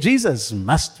 Hey, Jesus,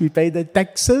 must we pay the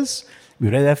taxes? We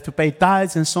really have to pay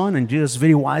tithes and so on. And Jesus is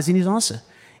very wise in his answer.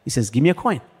 He says, give me a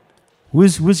coin.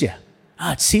 Who's here?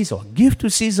 It's Caesar. Give to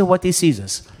Caesar what is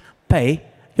Caesar's. Pay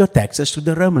your taxes to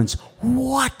the Romans.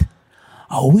 What?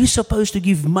 Are we supposed to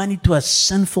give money to a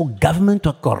sinful government, to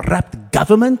a corrupt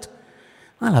government?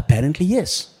 Well, apparently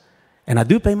yes. And I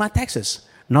do pay my taxes.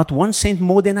 Not 1 cent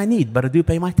more than I need, but I do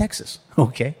pay my taxes.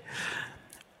 Okay?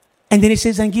 And then he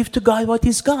says, and give to God what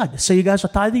is God. So you guys are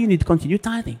tithing, you need to continue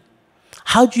tithing.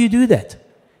 How do you do that?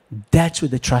 That's where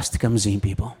the trust comes in,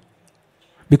 people.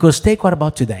 Because take what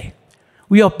about today?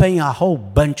 We are paying a whole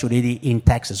bunch already in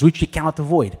taxes, which you cannot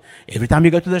avoid. Every time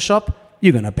you go to the shop,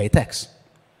 you're going to pay tax.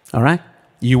 All right?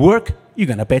 You work, you're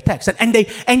going to pay tax. And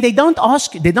they don't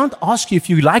ask you if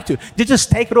you like to. They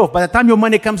just take it off. By the time your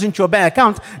money comes into your bank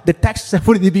account, the taxes have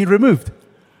already been removed.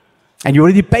 And you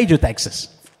already paid your taxes.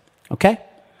 Okay?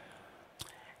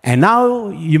 And now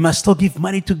you must still give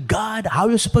money to God. How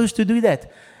are you supposed to do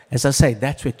that? As I say,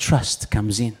 that's where trust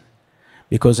comes in.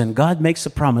 Because when God makes a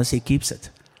promise, he keeps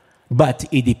it. But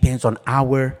it depends on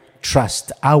our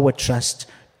trust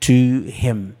to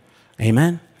him.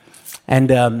 Amen?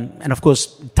 And of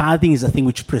course, tithing is a thing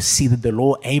which preceded the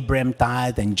law. Abraham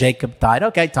tithed and Jacob tithed.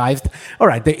 Okay, tithed. All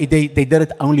right, they did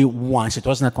it only once. It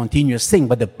wasn't a continuous thing.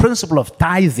 But the principle of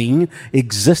tithing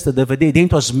existed over there. Then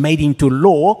it was made into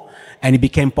law, and it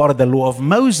became part of the law of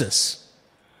Moses.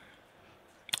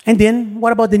 And then,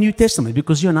 what about the New Testament?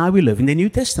 Because you and I, we live in the New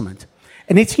Testament.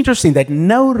 And it's interesting that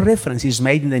no reference is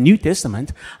made in the New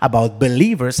Testament about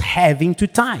believers having to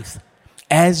tithe,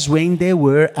 as when they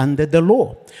were under the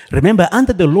law. Remember,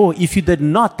 under the law, if you did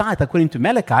not tithe, according to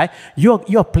Malachi,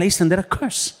 you're placed under a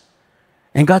curse.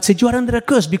 And God said, you are under a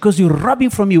curse because you're robbing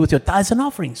from you with your tithes and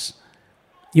offerings.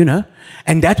 You know?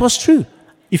 And that was true.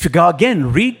 If you go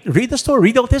again, read the story,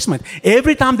 read the Old Testament.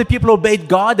 Every time the people obeyed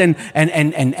God and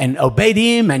obeyed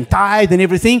him and tithed and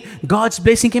everything, God's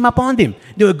blessing came upon them.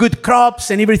 There were good crops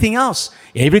and everything else.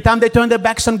 Every time they turned their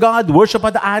backs on God, worship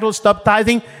other idols, stopped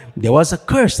tithing, there was a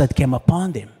curse that came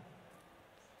upon them.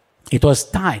 It was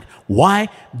tied. Why?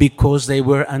 Because they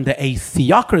were under a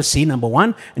theocracy, number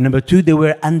one. And number two, they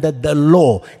were under the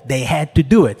law. They had to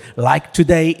do it. Like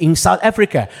today in South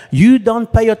Africa. You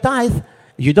don't pay your tithe,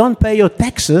 you don't pay your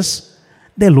taxes,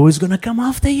 the law is going to come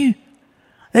after you.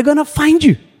 They're going to find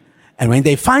you. And when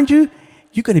they find you,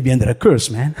 you're going to be under a curse,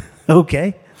 man.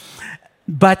 Okay?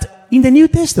 But in the New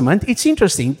Testament, it's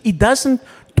interesting. It doesn't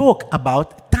talk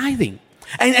about tithing.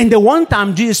 And the one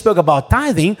time Jesus spoke about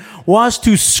tithing was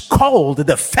to scold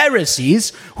the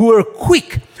Pharisees who were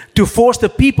quick to force the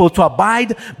people to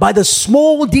abide by the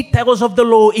small details of the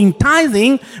law in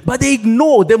tithing, but they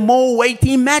ignored the more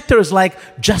weighty matters like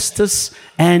justice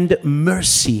and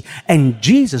mercy. And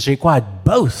Jesus required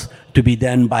both to be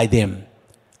done by them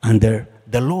under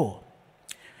the law.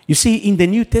 You see, in the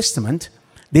New Testament,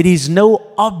 there is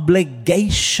no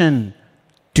obligation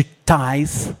to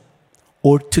tithe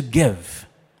or to give.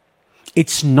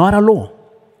 It's not a law.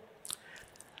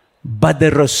 But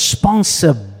the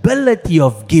responsibility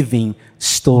of giving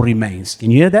still remains.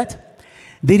 Can you hear that?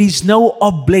 There is no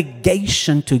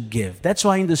obligation to give. That's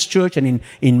why in this church and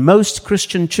in most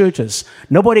Christian churches,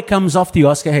 nobody comes off to you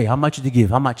asking, hey, how much did you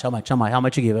give? How much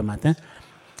you give a month? Eh?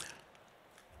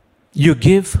 You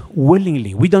give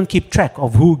willingly. We don't keep track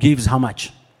of who gives how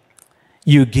much.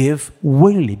 You give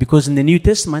willingly, because in the New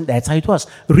Testament, that's how it was.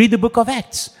 Read the book of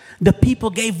Acts. The people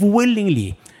gave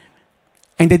willingly.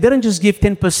 And they didn't just give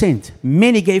 10%.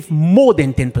 Many gave more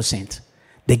than 10%.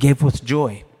 They gave with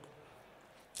joy.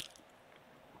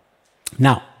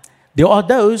 Now, there are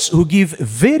those who give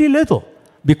very little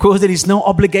because there is no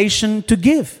obligation to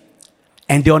give.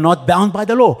 And they are not bound by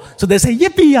the law. So they say,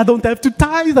 yippee, I don't have to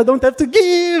tithe, I don't have to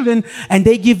give. And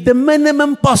they give the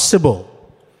minimum possible.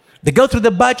 They go through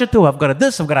the budget, oh, I've got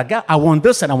this, I want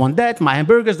this and I want that, my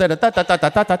hamburgers,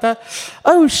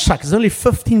 Oh, shucks, there's only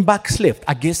 $15 left.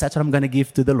 I guess that's what I'm going to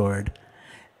give to the Lord.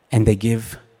 And they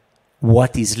give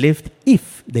what is left,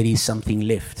 if there is something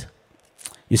left.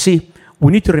 You see,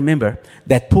 we need to remember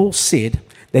that Paul said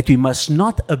that we must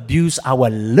not abuse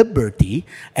our liberty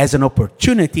as an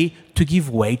opportunity to give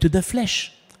way to the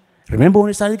flesh. Remember when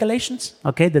we started Galatians?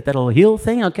 Okay, that little hill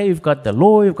thing. Okay, you've got the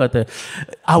law, you've got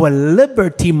Our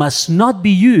liberty must not be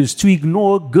used to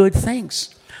ignore good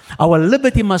things. Our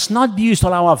liberty must not be used to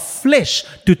allow our flesh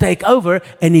to take over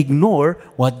and ignore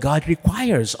what God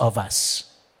requires of us.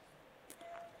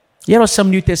 Here are some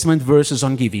New Testament verses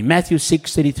on giving. Matthew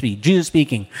 6:33, Jesus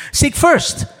speaking. Seek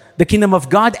first the kingdom of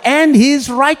God and His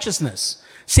righteousness.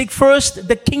 Seek first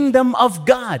the kingdom of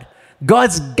God,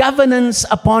 God's governance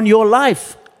upon your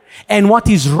life, and what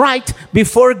is right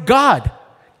before God.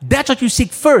 That's what you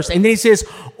seek first. And then He says,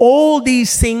 all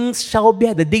these things shall be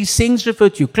added. These things refer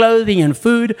to clothing and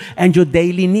food and your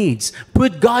daily needs.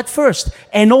 Put God first,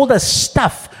 and all the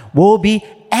stuff will be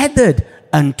added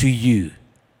unto you.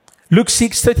 Luke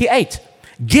 6:38.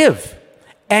 Give,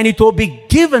 and it will be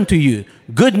given to you.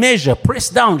 Good measure,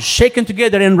 pressed down, shaken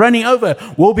together, and running over,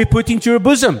 will be put into your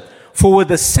bosom. For with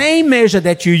the same measure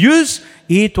that you use,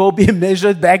 it will be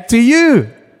measured back to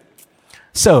you.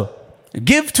 So,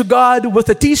 give to God with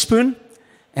a teaspoon,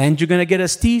 and you're going to get a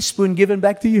teaspoon given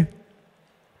back to you.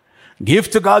 Give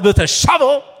to God with a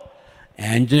shovel,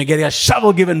 and you're going to get a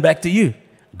shovel given back to you.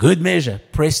 Good measure,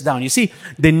 pressed down. You see,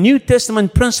 the New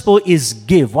Testament principle is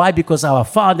give. Why? Because our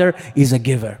Father is a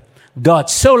giver. God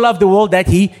so loved the world that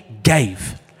He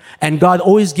gave. And God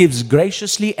always gives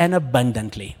graciously and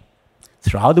abundantly.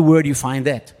 Throughout the Word you find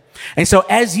that. And so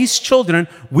as His children,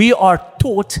 we are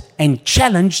taught and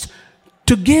challenged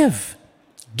to give.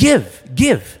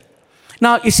 Give.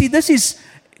 Now, you see, this is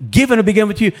given to begin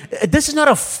with you. This is not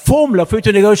a formula for you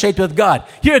to negotiate with God.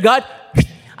 Here, God,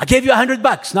 I gave you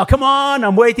 $100. Now, come on,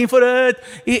 I'm waiting for it.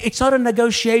 It's not a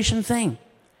negotiation thing.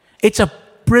 It's a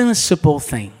principle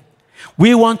thing.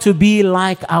 We want to be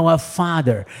like our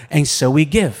Father, and so we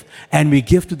give. And we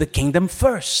give to the kingdom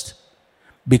first,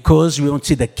 because we want to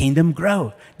see the kingdom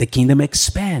grow, the kingdom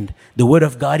expand, the word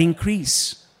of God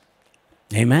increase.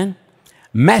 Amen?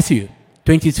 Matthew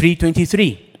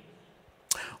 23:23.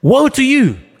 Woe to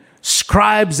you,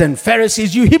 scribes and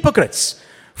Pharisees, you hypocrites!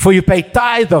 For you pay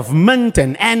tithe of mint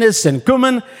and anise and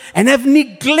cumin, and have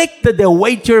neglected the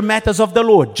weightier matters of the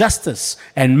Lord, justice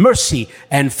and mercy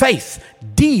and faith.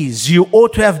 These you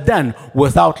ought to have done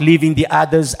without leaving the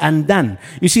others undone.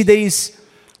 You see,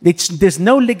 there's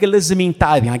no legalism in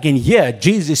tithing. Again, here,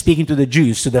 Jesus is speaking to the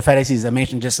Jews, to the Pharisees I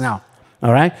mentioned just now.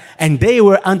 All right? And they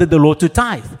were under the law to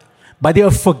tithe. But they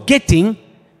were forgetting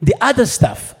the other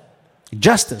stuff.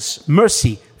 Justice,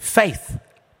 mercy, faith.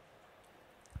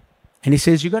 And He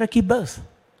says, you got to keep both.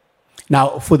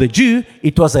 Now, for the Jew,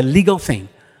 it was a legal thing.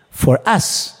 For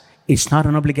us, it's not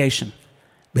an obligation,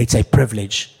 but it's a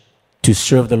privilege to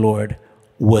serve the Lord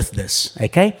with this.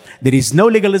 Okay? There is no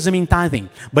legalism in tithing,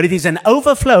 but it is an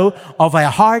overflow of a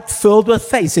heart filled with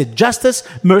faith. It's justice,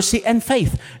 mercy, and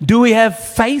faith. Do we have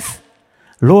faith?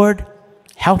 Lord,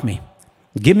 help me.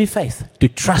 Give me faith to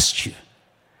trust you.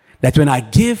 That when I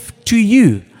give to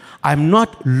you, I'm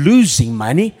not losing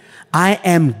money. I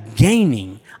am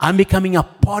gaining. I'm becoming a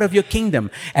part of your kingdom.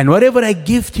 And whatever I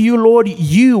give to you, Lord,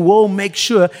 you will make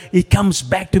sure it comes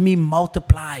back to me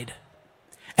multiplied.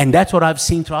 And that's what I've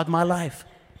seen throughout my life.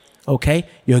 Okay?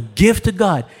 Your gift to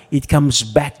God, it comes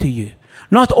back to you.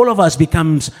 Not all of us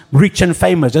becomes rich and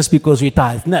famous just because we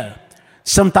tithe. No.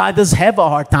 Some tithers have a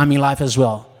hard time in life as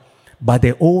well. But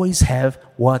they always have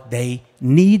what they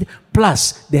need.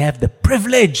 Plus, they have the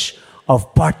privilege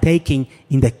of partaking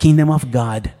in the kingdom of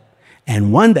God.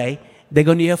 And one day, they're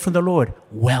going to hear from the Lord,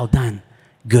 well done,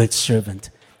 good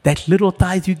servant. That little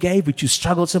tithe you gave, which you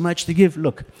struggled so much to give,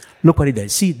 look what it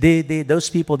does. See, those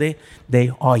people there,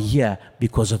 they are here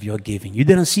because of your giving. You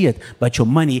didn't see it, but your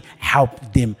money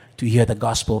helped them to hear the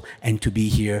gospel and to be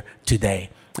here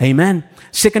today. Amen.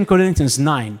 2 Corinthians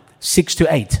 9,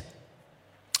 6-8.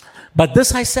 But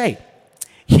this I say,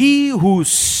 he who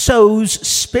sows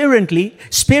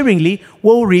sparingly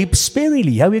will reap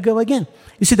sparingly. Here we go again.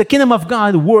 You see, the kingdom of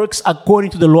God works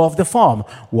according to the law of the farm.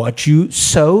 What you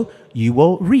sow, you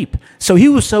will reap. So he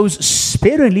who sows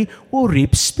sparingly will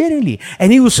reap sparingly.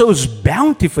 And he who sows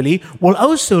bountifully will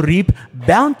also reap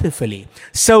bountifully.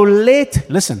 So let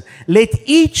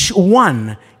each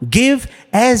one give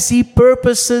as he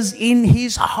purposes in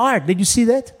his heart. Did you see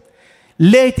that?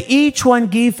 Let each one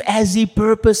give as he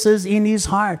purposes in his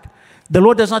heart. The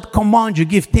Lord does not command you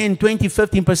give 10, 20,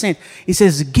 15%. He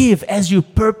says give as you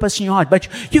purpose in your heart. But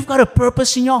you've got a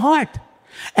purpose in your heart.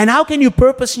 And how can you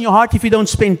purpose in your heart if you don't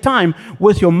spend time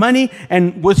with your money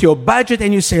and with your budget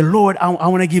and you say, Lord, I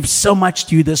want to give so much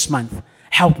to you this month.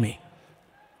 Help me.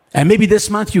 And maybe this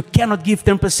month you cannot give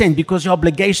 10% because your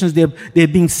obligations, they're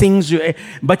being things.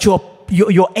 But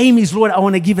your aim is, Lord, I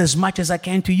want to give as much as I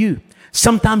can to you.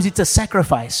 Sometimes it's a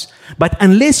sacrifice. But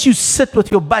unless you sit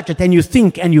with your budget and you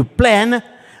think and you plan,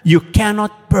 you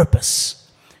cannot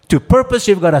purpose. To purpose,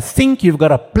 you've got to think, you've got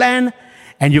to plan,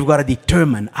 and you've got to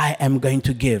determine, I am going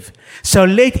to give. So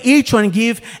let each one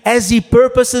give as he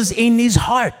purposes in his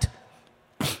heart.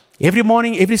 Every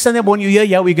morning, every Sunday morning, you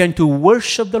hear, we're going to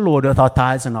worship the Lord with our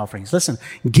tithes and offerings. Listen,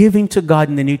 giving to God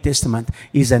in the New Testament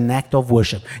is an act of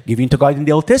worship. Giving to God in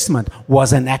the Old Testament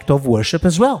was an act of worship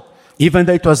as well. Even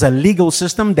though it was a legal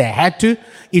system, they had to,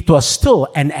 it was still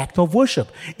an act of worship.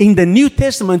 In the New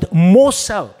Testament, more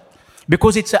so,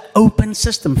 because it's an open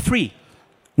system, free.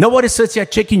 Nobody sits here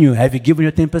checking you. Have you given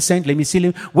your 10%? Let me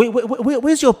see.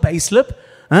 Where's your pay slip?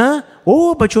 Huh?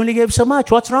 Oh, but you only gave so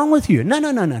much. What's wrong with you?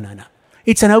 No.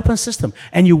 It's an open system,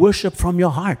 and you worship from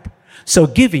your heart. So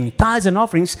giving tithes and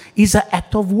offerings is an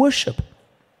act of worship.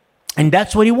 And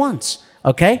that's what he wants,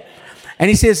 okay? And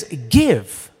he says,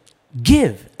 give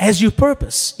as you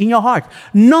purpose in your heart,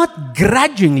 not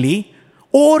grudgingly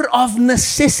or of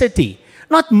necessity.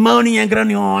 Not moaning and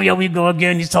groaning, oh, here we go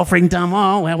again, it's offering time,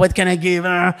 oh, well, what can I give?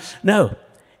 No,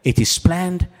 it is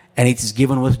planned and it is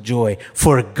given with joy.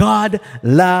 For God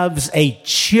loves a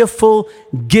cheerful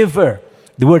giver.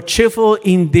 The word cheerful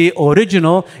in the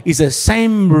original is the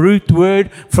same root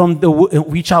word from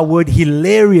which our word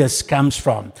hilarious comes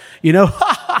from. You know,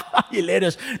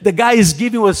 hilarious. The guy is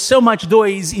giving with so much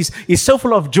joy. He's so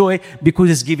full of joy because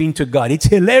he's giving to God. It's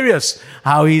hilarious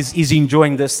how he's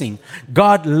enjoying this thing.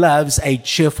 God loves a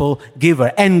cheerful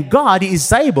giver. And God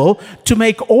is able to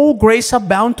make all grace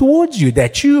abound towards you,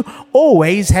 that you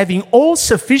always, having all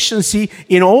sufficiency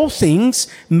in all things,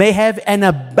 may have an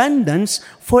abundance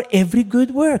for every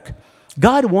good work.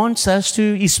 God wants us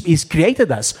to, He's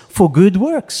created us for good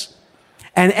works.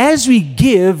 And as we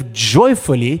give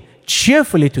joyfully,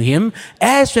 cheerfully to Him,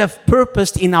 as we have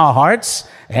purposed in our hearts,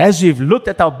 as we've looked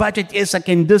at our budget, yes, I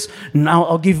can this, now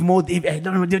I'll give more.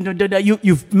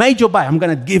 You've made your buy, I'm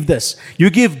going to give this. You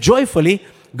give joyfully,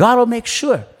 God will make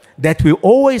sure that we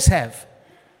always have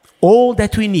all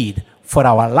that we need for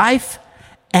our life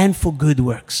and for good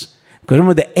works. Because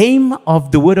remember, the aim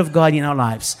of the Word of God in our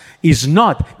lives is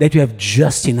not that we have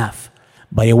just enough,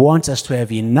 but He wants us to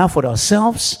have enough for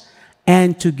ourselves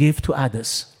and to give to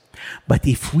others. But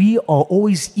if we are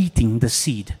always eating the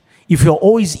seed, if you're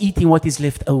always eating what is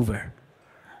left over,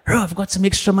 oh, I've got some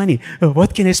extra money.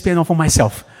 What can I spend on for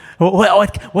myself?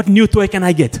 What new toy can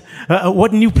I get?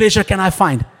 What new pleasure can I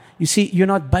find? You see, you're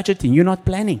not budgeting. You're not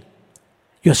planning.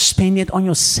 You're spending it on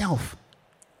yourself.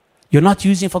 You're not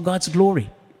using it for God's glory.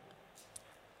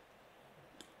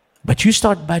 But you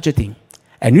start budgeting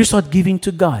and you start giving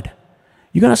to God.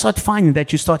 You're going to start finding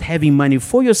that you start having money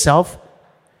for yourself,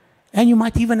 and you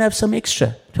might even have some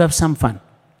extra to have some fun.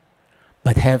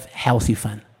 But have healthy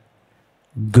fun,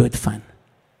 good fun,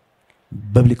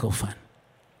 biblical fun.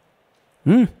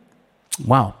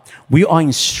 Wow. We are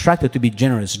instructed to be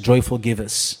generous, joyful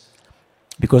givers,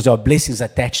 because there are blessings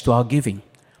attached to our giving.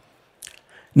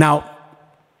 Now,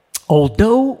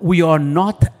 although we are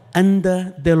not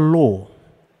under the law,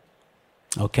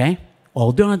 okay?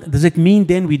 Although, does it mean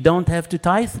then we don't have to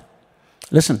tithe?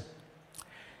 Listen,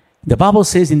 the Bible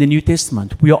says in the New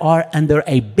Testament, we are under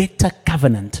a better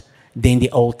covenant than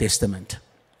the Old Testament.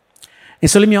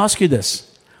 And so let me ask you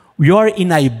this. We are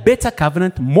in a better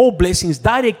covenant, more blessings,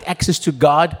 direct access to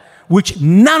God, which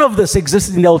none of this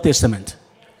existed in the Old Testament.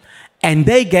 And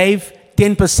they gave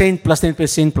 10% plus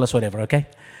 10% plus whatever, okay?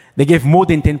 They gave more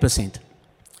than 10%.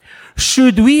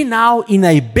 Should we now, in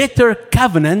a better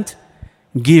covenant,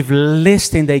 give less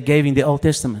than they gave in the Old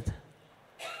Testament.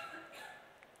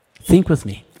 Think with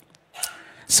me.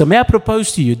 So may I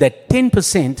propose to you that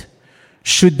 10%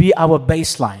 should be our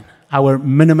baseline, our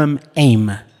minimum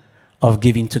aim of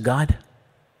giving to God.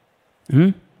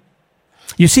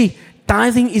 You see,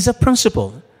 tithing is a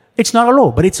principle. It's not a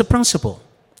law, but it's a principle.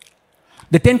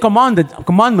 The 10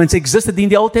 Commandments existed in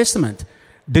the Old Testament.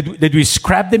 Did we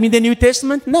scrap them in the New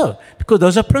Testament? No, because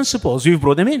those are principles. We've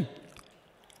brought them in.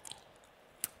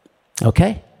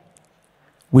 Okay?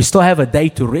 We still have a day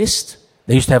to rest.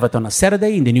 They used to have it on a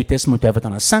Saturday. In the New Testament, we have it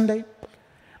on a Sunday.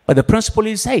 But the principle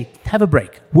is, hey, have a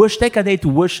break. Take a day to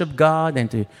worship God and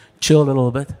to chill a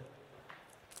little bit.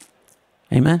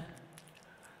 Amen?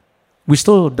 We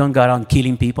still don't go around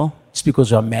killing people. It's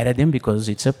because we are mad at them, because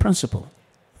it's a principle.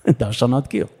 Thou shalt not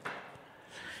kill.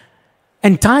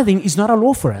 And tithing is not a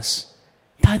law for us.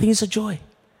 Tithing is a joy.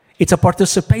 It's a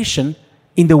participation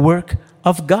in the work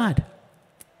of God.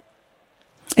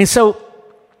 And so,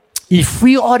 if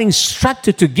we are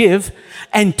instructed to give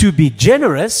and to be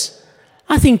generous,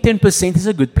 I think 10% is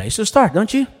a good place to start,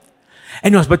 don't you?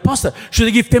 And you ask, but Pastor, should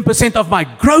I give 10% of my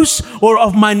gross or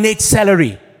of my net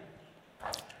salary?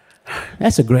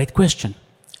 That's a great question.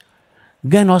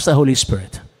 Go and ask the Holy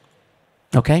Spirit.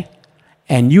 Okay?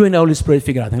 And you and the Holy Spirit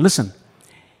figure out. And listen,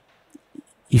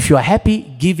 if you are happy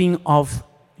giving of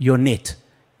your net,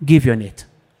 give your net.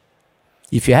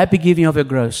 If you're happy giving of your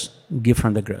gross, give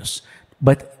from the gross.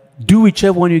 But do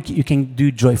whichever one you can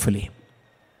do joyfully.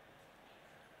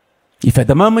 If at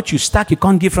the moment you're stuck, you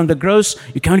can't give from the gross,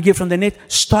 you can't give from the net,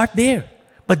 start there.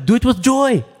 But do it with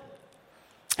joy.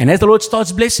 And as the Lord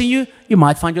starts blessing you, you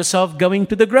might find yourself going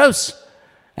to the gross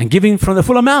and giving from the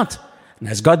full amount. And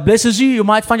as God blesses you, you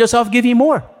might find yourself giving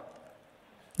more.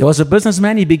 There was a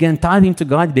businessman, he began tithing to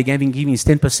God, he began giving his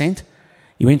 10%.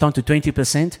 He went on to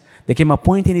 20%. There came a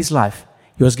point in his life,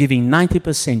 he was giving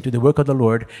 90% to the work of the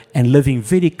Lord and living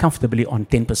very comfortably on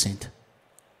 10%.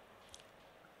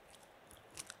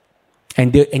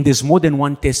 And there's more than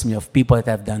one testimony of people that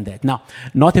have done that. Now,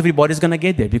 not everybody's going to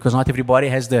get there because not everybody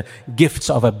has the gifts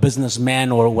of a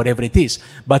businessman or whatever it is.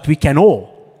 But we can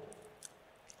all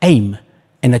aim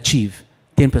and achieve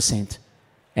 10%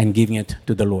 and giving it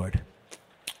to the Lord.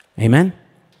 Amen?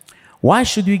 Why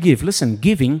should we give? Listen,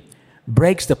 giving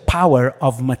breaks the power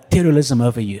of materialism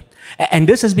over you. And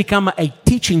this has become a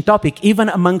teaching topic even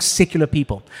amongst secular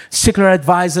people. Secular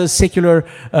advisors, secular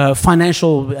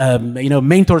financial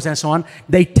mentors and so on.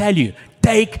 They tell you,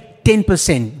 take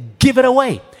 10%, give it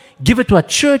away. Give it to a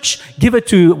church, give it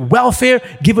to welfare,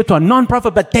 give it to a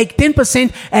non-profit, but take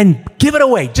 10% and give it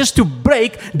away just to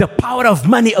break the power of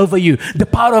money over you, the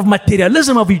power of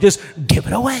materialism over you. Just give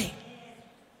it away.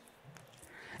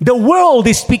 The world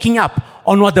is picking up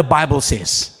on what the Bible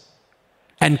says.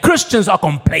 And Christians are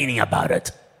complaining about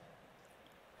it.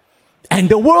 And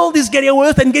the world is getting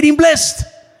worth and getting blessed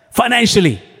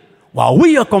financially, while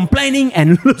we are complaining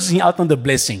and losing out on the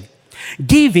blessing.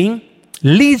 Giving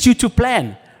leads you to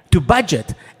plan, to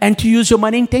budget, and to use your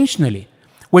money intentionally.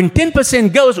 When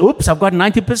 10% goes, oops, I've got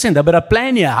 90%. I better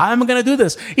plan here. How am I going to do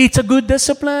this? It's a good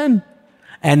discipline.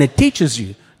 And it teaches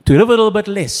you to live a little bit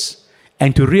less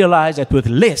and to realize that with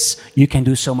less, you can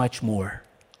do so much more.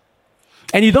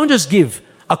 And you don't just give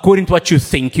according to what you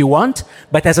think you want,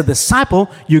 but as a disciple,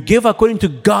 you give according to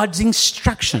God's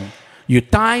instruction. You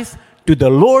tithe to the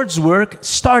Lord's work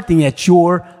starting at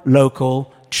your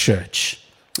local church.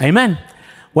 Amen.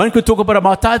 One could talk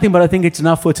about tithing, but I think it's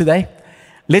enough for today.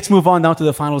 Let's move on now to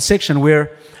the final section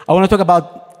where I want to talk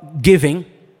about giving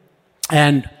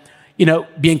and,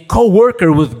 being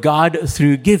co-worker with God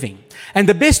through giving. And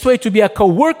the best way to be a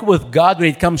co-worker with God when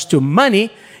it comes to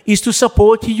money is to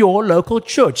support your local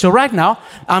church. So right now,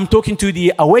 I'm talking to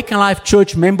the Awaken Life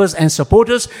Church members and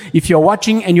supporters. If you're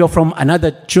watching and you're from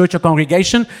another church or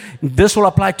congregation, this will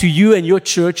apply to you and your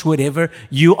church, wherever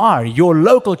you are. Your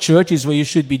local church is where you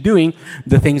should be doing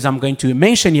the things I'm going to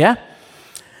mention here.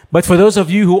 But for those of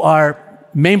you who are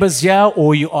members here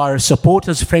or you are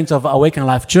supporters, friends of Awaken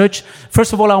Life Church,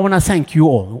 first of all, I want to thank you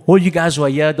all you guys who are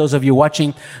here, those of you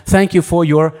watching, thank you for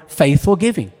your faithful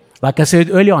giving. Like I said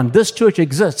earlier on, this church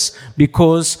exists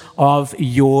because of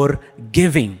your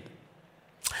giving.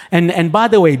 And by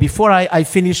the way, before I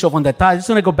finish off on that, I just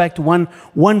want to go back to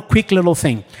one quick little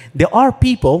thing. There are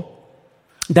people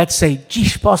that say,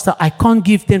 geez, Pastor, I can't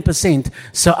give 10%,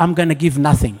 so I'm going to give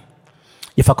nothing.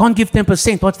 If I can't give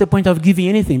 10%, what's the point of giving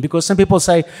anything? Because some people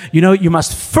say, you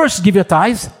must first give your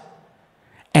tithe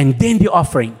and then the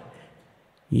offering.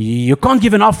 You can't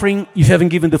give an offering if you haven't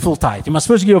given the full tithe. You must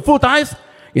first give a full tithe,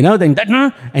 then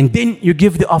and then you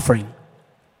give the offering.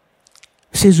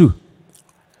 Says who?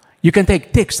 You can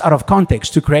take text out of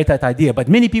context to create that idea, but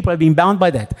many people have been bound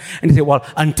by that. And they say, well,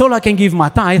 until I can give my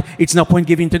tithe, it's no point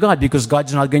giving to God because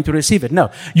God's not going to receive it. No,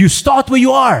 you start where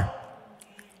you are.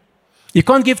 You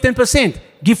can't give 10%.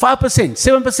 Give 5%,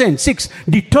 7%, 6%.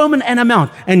 Determine an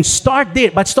amount and start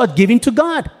there, but start giving to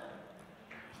God.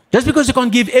 Just because you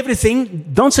can't give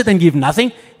everything, don't sit and give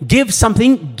nothing. Give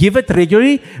something, give it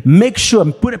regularly, make sure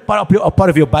and put it part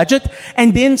of your budget,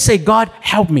 and then say, God,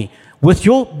 help me. With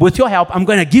your help, I'm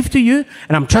going to give to you,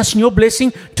 and I'm trusting your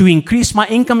blessing to increase my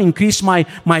income, increase my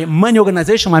money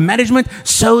organization, my management,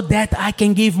 so that I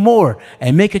can give more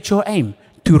and make it your aim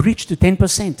to reach to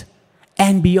 10%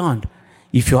 and beyond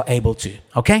if you're able to.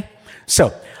 Okay?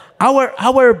 So,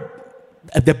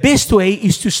 the best way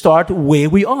is to start where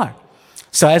we are.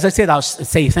 So, as I said, I'll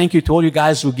say thank you to all you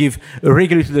guys who give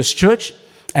regularly to this church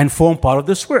and form part of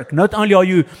this work. Not only are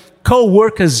you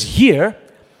co-workers here,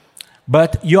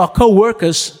 but you are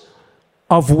co-workers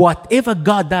of whatever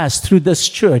God does through this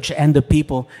church and the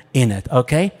people in it,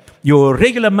 okay? Your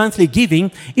regular monthly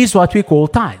giving is what we call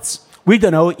tithes. We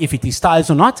don't know if it is tithes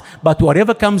or not, but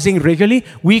whatever comes in regularly,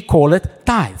 we call it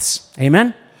tithes.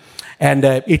 Amen? And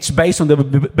it's based on the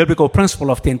biblical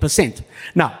principle of 10%.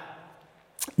 Now,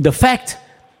 the fact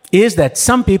is that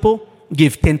some people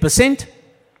give 10%,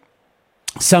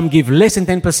 some give less than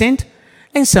 10%,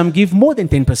 and some give more than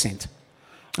 10%.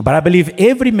 But I believe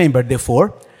every member,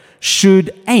 therefore,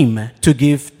 should aim to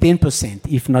give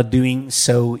 10%, if not doing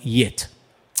so yet.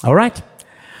 All right?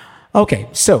 Okay,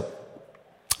 so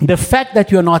the fact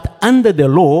that you're not under the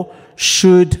law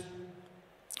should...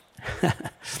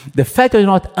 the fact that you're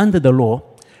not under the law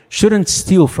shouldn't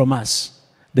steal from us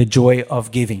the joy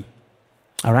of giving.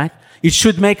 All right? It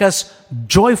should make us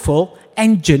joyful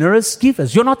and generous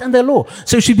givers. You're not under law.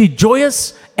 So you should be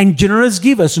joyous and generous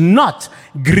givers, not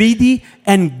greedy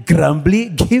and grumbly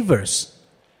givers.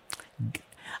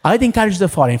 I'd encourage the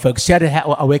following, folks, here at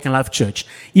Awaken Life Church.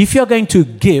 If you're going to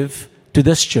give to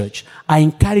this church, I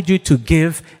encourage you to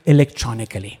give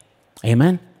electronically.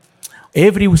 Amen?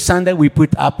 Every Sunday we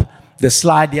put up the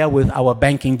slide here with our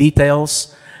banking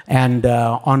details and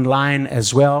online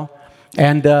as well.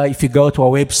 And if you go to our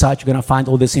website, you're going to find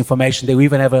all this information. They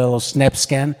even have a little snap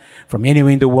scan from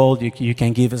anywhere in the world you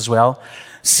can give as well.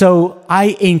 So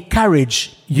I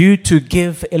encourage you to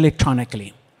give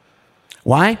electronically.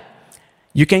 Why?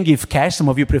 You can give cash. Some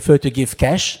of you prefer to give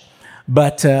cash.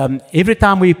 But every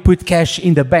time we put cash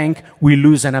in the bank, we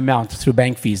lose an amount through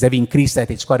bank fees. They've increased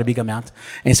that. It's quite a big amount.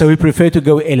 And so we prefer to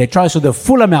go electronic. So the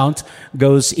full amount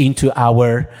goes into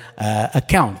our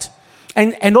account.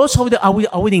 And also, I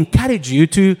would encourage you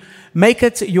to make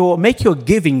your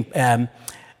giving,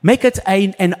 make it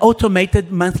an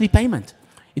automated monthly payment.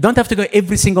 You don't have to go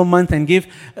every single month and give.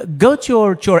 Go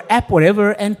to your app,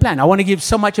 whatever, and plan. I want to give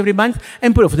so much every month,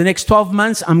 and put it for the next 12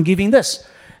 months. I'm giving this,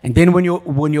 and then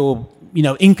when your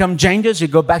income changes, you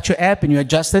go back to your app and you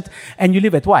adjust it and you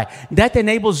leave it. Why? That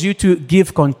enables you to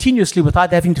give continuously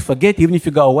without having to forget. Even if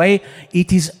you go away,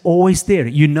 it is always there.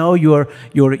 You know your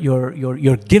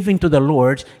giving to the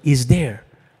Lord is there.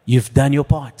 You've done your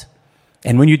part.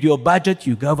 And when you do your budget,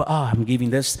 you go, I'm giving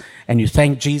this, and you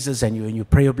thank Jesus and you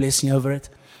pray your blessing over it.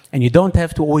 And you don't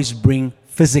have to always bring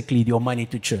physically your money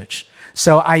to church.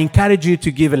 So I encourage you to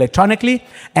give electronically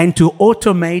and to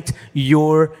automate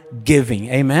your giving.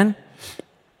 Amen?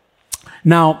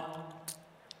 Now,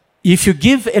 if you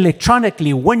give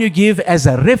electronically, when you give as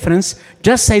a reference,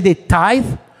 just say the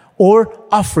tithe or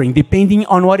offering, depending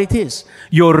on what it is.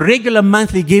 Your regular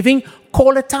monthly giving,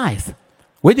 call it tithe.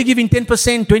 Whether you're giving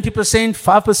 10%, 20%,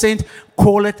 5%,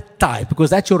 call it tithe, because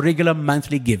that's your regular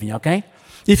monthly giving, okay?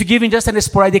 If you're giving just a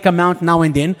sporadic amount now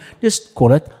and then, just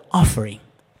call it offering,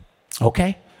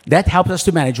 okay? That helps us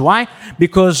to manage. Why?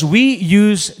 Because we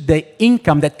use the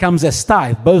income that comes as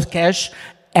tithe, both cash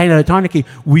and electronically.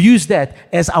 We use that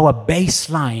as our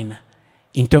baseline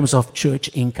in terms of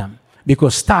church income,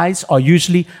 because tithes are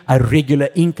usually a regular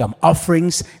income.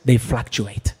 Offerings, they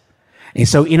fluctuate. And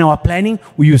so in our planning,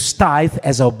 we use tithe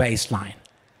as our baseline.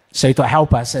 So it will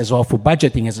help us as well for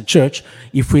budgeting as a church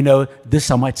if we know this is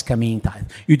how much is coming in tithe.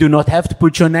 You do not have to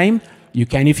put your name. You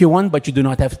can if you want, but you do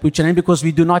not have to put your name, because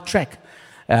we do not track.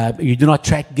 You do not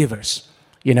track givers.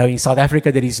 In South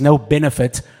Africa, there is no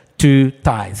benefit to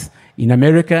tithe. In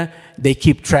America, they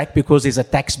keep track because there's a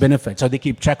tax benefit. So they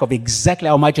keep track of exactly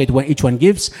how much each one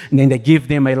gives, and then they give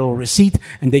them a little receipt,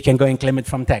 and they can go and claim it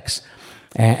from tax.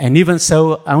 And even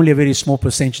so, only a very small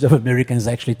percentage of Americans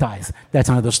actually tithe. That's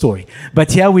another story. But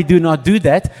here we do not do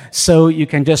that, so you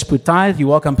can just put tithe. You're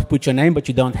welcome to put your name, but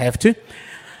you don't have to.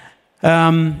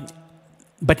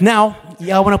 But now,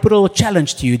 I want to put a little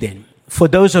challenge to you then. For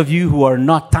those of you who are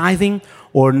not tithing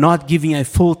or not giving a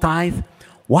full tithe,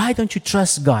 why don't you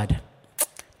trust God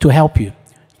to help you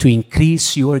to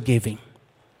increase your giving?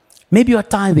 Maybe you're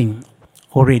tithing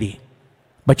already,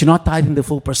 but you're not tithing the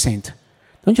full percent.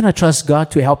 Don't you not trust God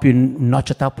to help you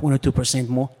notch it up 1 or 2%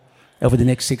 more over the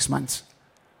next 6 months?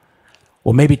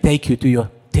 Or maybe take you to your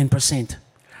 10%.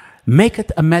 Make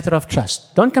it a matter of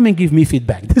trust. Don't come and give me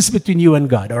feedback. This is between you and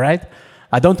God, all right?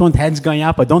 I don't want hands going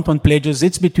up. I don't want pledges.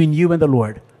 It's between you and the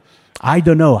Lord. I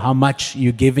don't know how much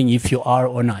you're giving, if you are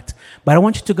or not. But I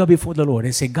want you to go before the Lord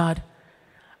and say, God,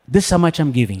 this is how much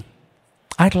I'm giving.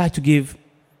 I'd like to give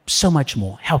so much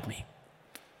more. Help me.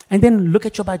 And then look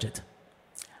at your budget.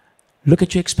 Look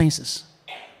at your expenses.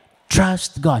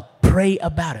 Trust God. Pray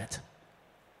about it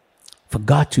for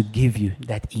God to give you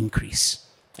that increase.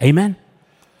 Amen?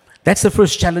 That's the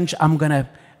first challenge I'm going to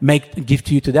give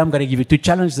to you today. I'm going to give you 2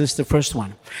 challenges. This is the first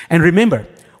one. And remember,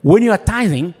 when you are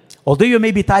tithing, although you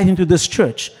may be tithing to this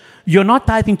church, you're not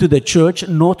tithing to the church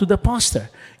nor to the pastor.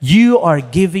 You are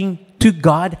giving to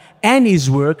God and His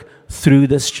work through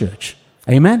this church.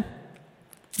 Amen?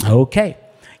 Okay.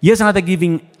 Here's another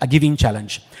giving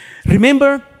challenge.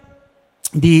 Remember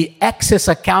the access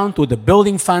account or the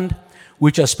building fund,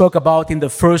 which I spoke about in the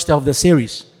first of the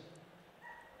series.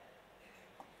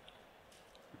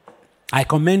 I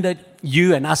commended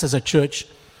you and us as a church.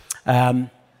 In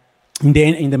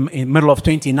the middle of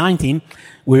 2019,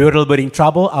 we were a little bit in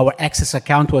trouble. Our access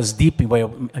account was deep. We were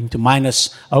into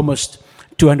minus almost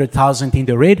 200,000 in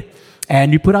the red.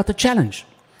 And we put out a challenge.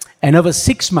 And over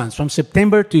 6 months, from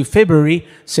September to February,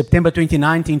 September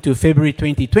 2019 to February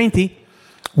 2020,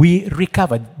 we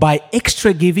recovered. By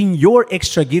extra giving, your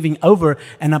extra giving over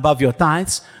and above your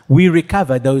tithes, we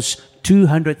recovered those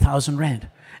 200,000 rand.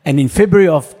 And in February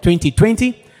of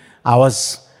 2020, I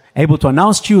was able to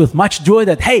announce to you with much joy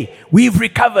that, hey, we've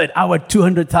recovered our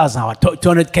 200,000, our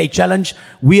 200K challenge.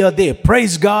 We are there.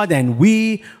 Praise God. And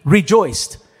we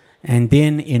rejoiced. And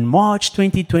then in March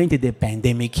 2020, the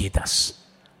pandemic hit us.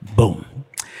 Boom.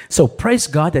 So praise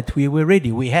God that we were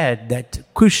ready. We had that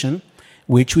cushion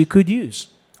which we could use.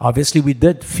 Obviously, we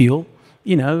did feel,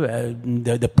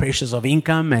 the pressures of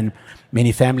income, and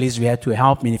many families we had to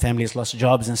help. Many families lost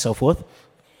jobs and so forth.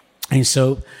 And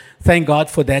so, thank God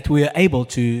for that, we are able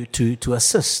to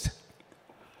assist.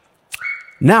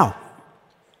 Now,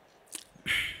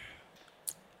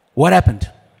 what happened?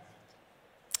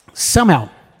 Somehow,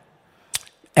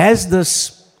 as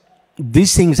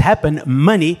these things happen,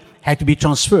 money had to be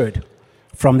transferred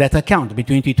from that account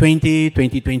between 2020,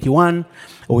 2021.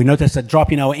 We noticed a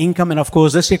drop in our income, and of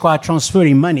course, this required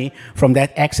transferring money from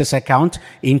that access account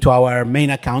into our main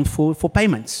account for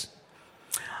payments.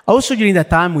 Also, during that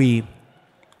time,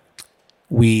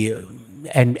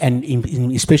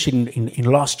 especially in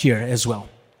last year as well,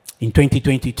 in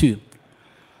 2022,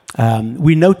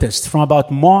 we noticed from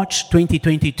about March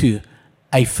 2022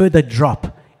 a further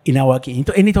drop in our account.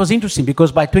 And it was interesting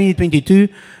because by 2022,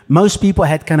 most people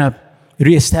had kind of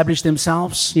reestablished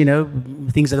themselves,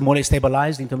 things that are more or less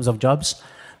stabilized in terms of jobs.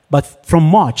 But from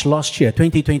March last year,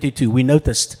 2022, we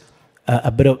noticed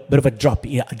a bit of a drop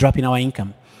in our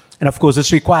income. And of course,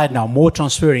 this required now more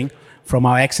transferring from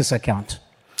our access account.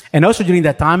 And also during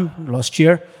that time, last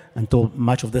year, until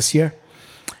much of this year,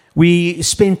 we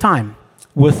spent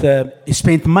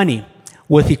money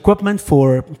with equipment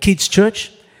for kids'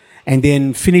 church, and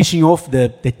then finishing off the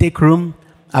tech room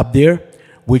up there,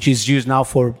 which is used now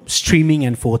for streaming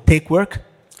and for tech work,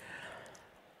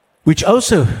 which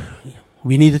also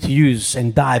we needed to use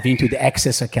and dive into the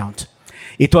access account.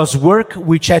 It was work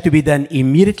which had to be done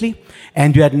immediately,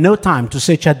 and we had no time to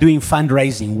start doing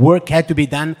fundraising. Work had to be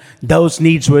done. Those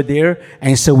needs were there,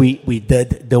 and so we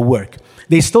did the work.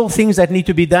 There's still things that need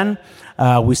to be done.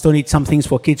 We still need some things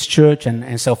for kids' church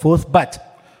and so forth.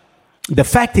 But the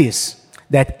fact is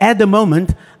that at the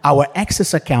moment, our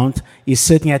access account is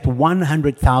sitting at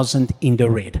 100,000 in the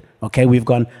red. Okay, we've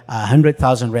gone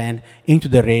 100,000 rand into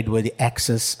the red with the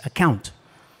access account.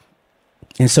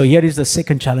 And so here is the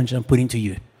second challenge I'm putting to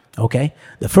you. Okay,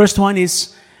 the first one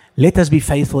is, let us be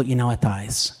faithful in our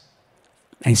tithes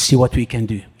and see what we can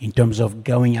do in terms of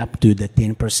going up to the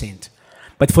 10%.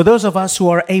 But for those of us who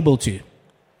are able to,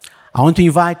 I want to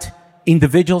invite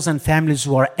individuals and families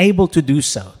who are able to do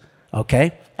so.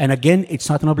 Okay? And again, it's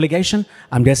not an obligation.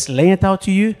 I'm just laying it out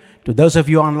to you, to those of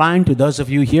you online, to those of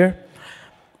you here.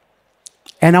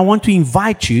 And I want to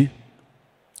invite you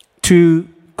to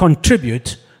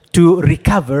contribute to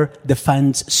recover the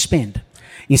funds spent.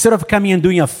 Instead of coming and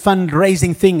doing a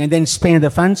fundraising thing and then spend the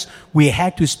funds, we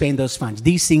had to spend those funds.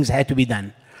 These things had to be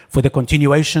done for the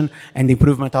continuation and the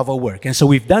improvement of our work. And so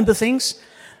we've done the things,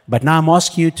 but now I'm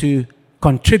asking you to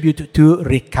contribute to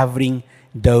recovering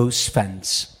those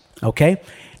funds. Okay?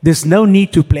 There's no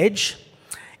need to pledge.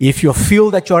 If you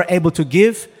feel that you are able to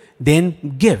give,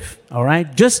 then give. All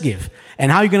right? Just give.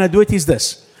 And how you're going to do it is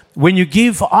this. When you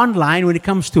give online, when it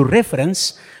comes to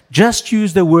reference, just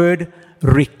use the word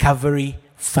recovery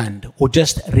fund or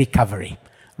just recovery.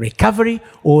 Recovery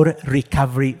or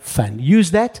recovery fund.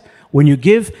 Use that when you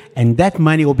give, and that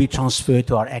money will be transferred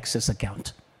to our Access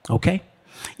account. Okay?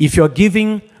 If you're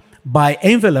giving by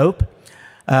envelope,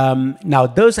 now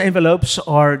those envelopes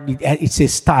are, it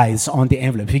says tithes on the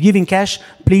envelope. If you're giving cash,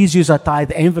 please use our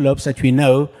tithe envelopes that we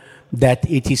know that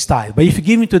it is tithe. But if you're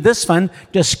giving to this fund,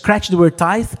 just scratch the word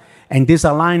tithe, and there's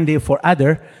a line there for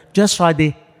other, just write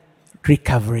the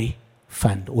recovery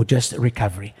fund or just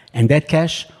recovery. And that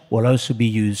cash will also be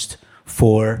used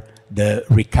for the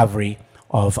recovery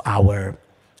of our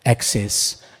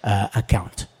Access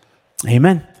account.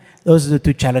 Amen. Those are the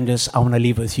two challenges I want to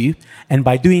leave with you. And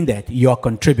by doing that, you are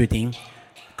contributing,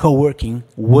 co-working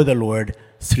with the Lord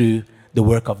through the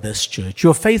work of this church.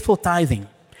 Your faithful tithing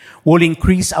will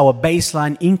increase our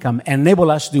baseline income and enable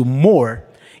us to do more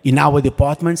in our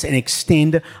departments and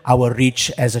extend our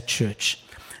reach as a church.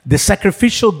 The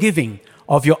sacrificial giving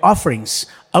of your offerings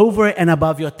over and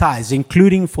above your tithes,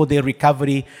 including for the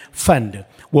recovery fund,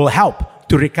 will help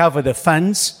to recover the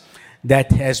funds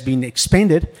that has been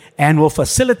expended and will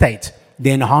facilitate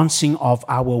the enhancing of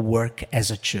our work as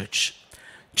a church.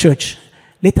 Church,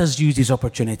 let us use these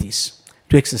opportunities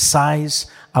to exercise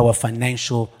our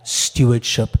financial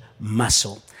stewardship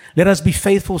muscle. Let us be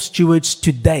faithful stewards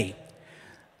today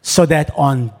so that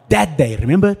on that day,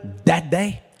 remember that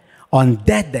day? On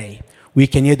that day, we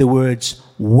can hear the words,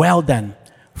 "Well done,"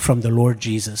 from the Lord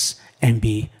Jesus and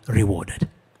be rewarded.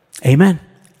 Amen.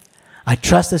 I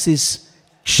trust this is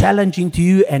challenging to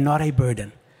you and not a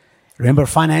burden. Remember,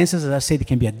 finances, as I said, it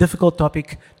can be a difficult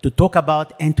topic to talk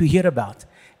about and to hear about.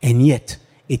 And yet,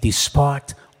 it is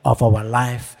part of our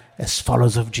life as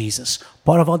followers of Jesus,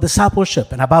 part of our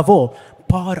discipleship, and above all,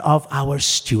 part of our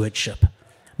stewardship.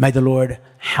 May the Lord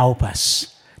help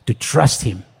us to trust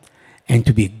Him and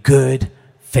to be good,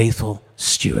 faithful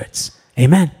stewards.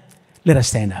 Amen. Let us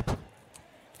stand up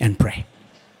and pray.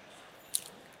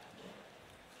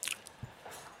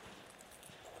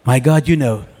 My God, you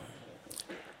know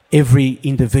every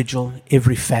individual,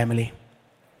 every family,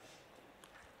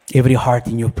 every heart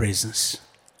in your presence.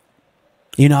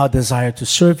 You know our desire to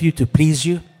serve you, to please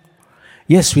you.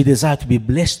 Yes, we desire to be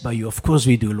blessed by you. Of course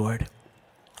we do, Lord.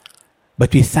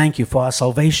 But we thank you for our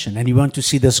salvation, and we want to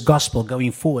see this gospel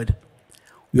going forward.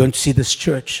 We want to see this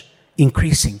church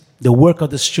increasing, the work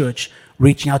of this church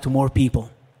reaching out to more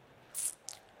people.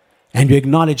 And we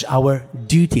acknowledge our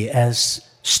duty as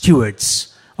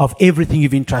stewards of everything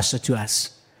you've entrusted to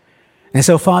us. And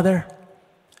so, Father,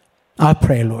 I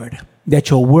pray, Lord, that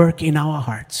you'll work in our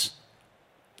hearts.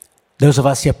 Those of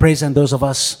us here present, those of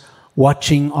us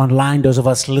watching online, those of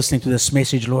us listening to this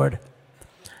message, Lord,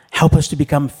 help us to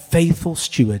become faithful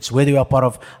stewards, whether you are part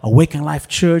of Awaken Life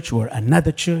Church or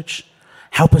another church.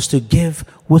 Help us to give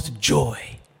with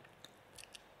joy,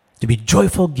 to be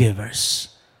joyful givers.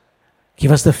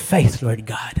 Give us the faith, Lord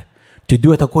God, to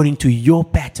do it according to your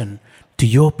pattern, to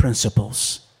your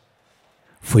principles,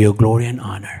 for your glory and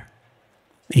honor.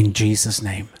 In Jesus'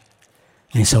 name.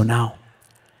 And so now,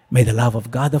 may the love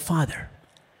of God the Father,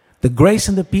 the grace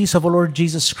and the peace of our Lord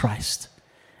Jesus Christ,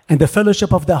 and the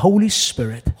fellowship of the Holy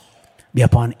Spirit be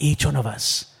upon each one of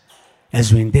us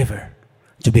as we endeavor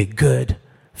to be good,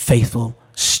 faithful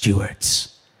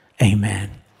stewards. Amen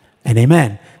and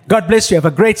amen. God bless you. Have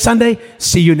a great Sunday.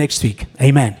 See you next week.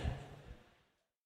 Amen.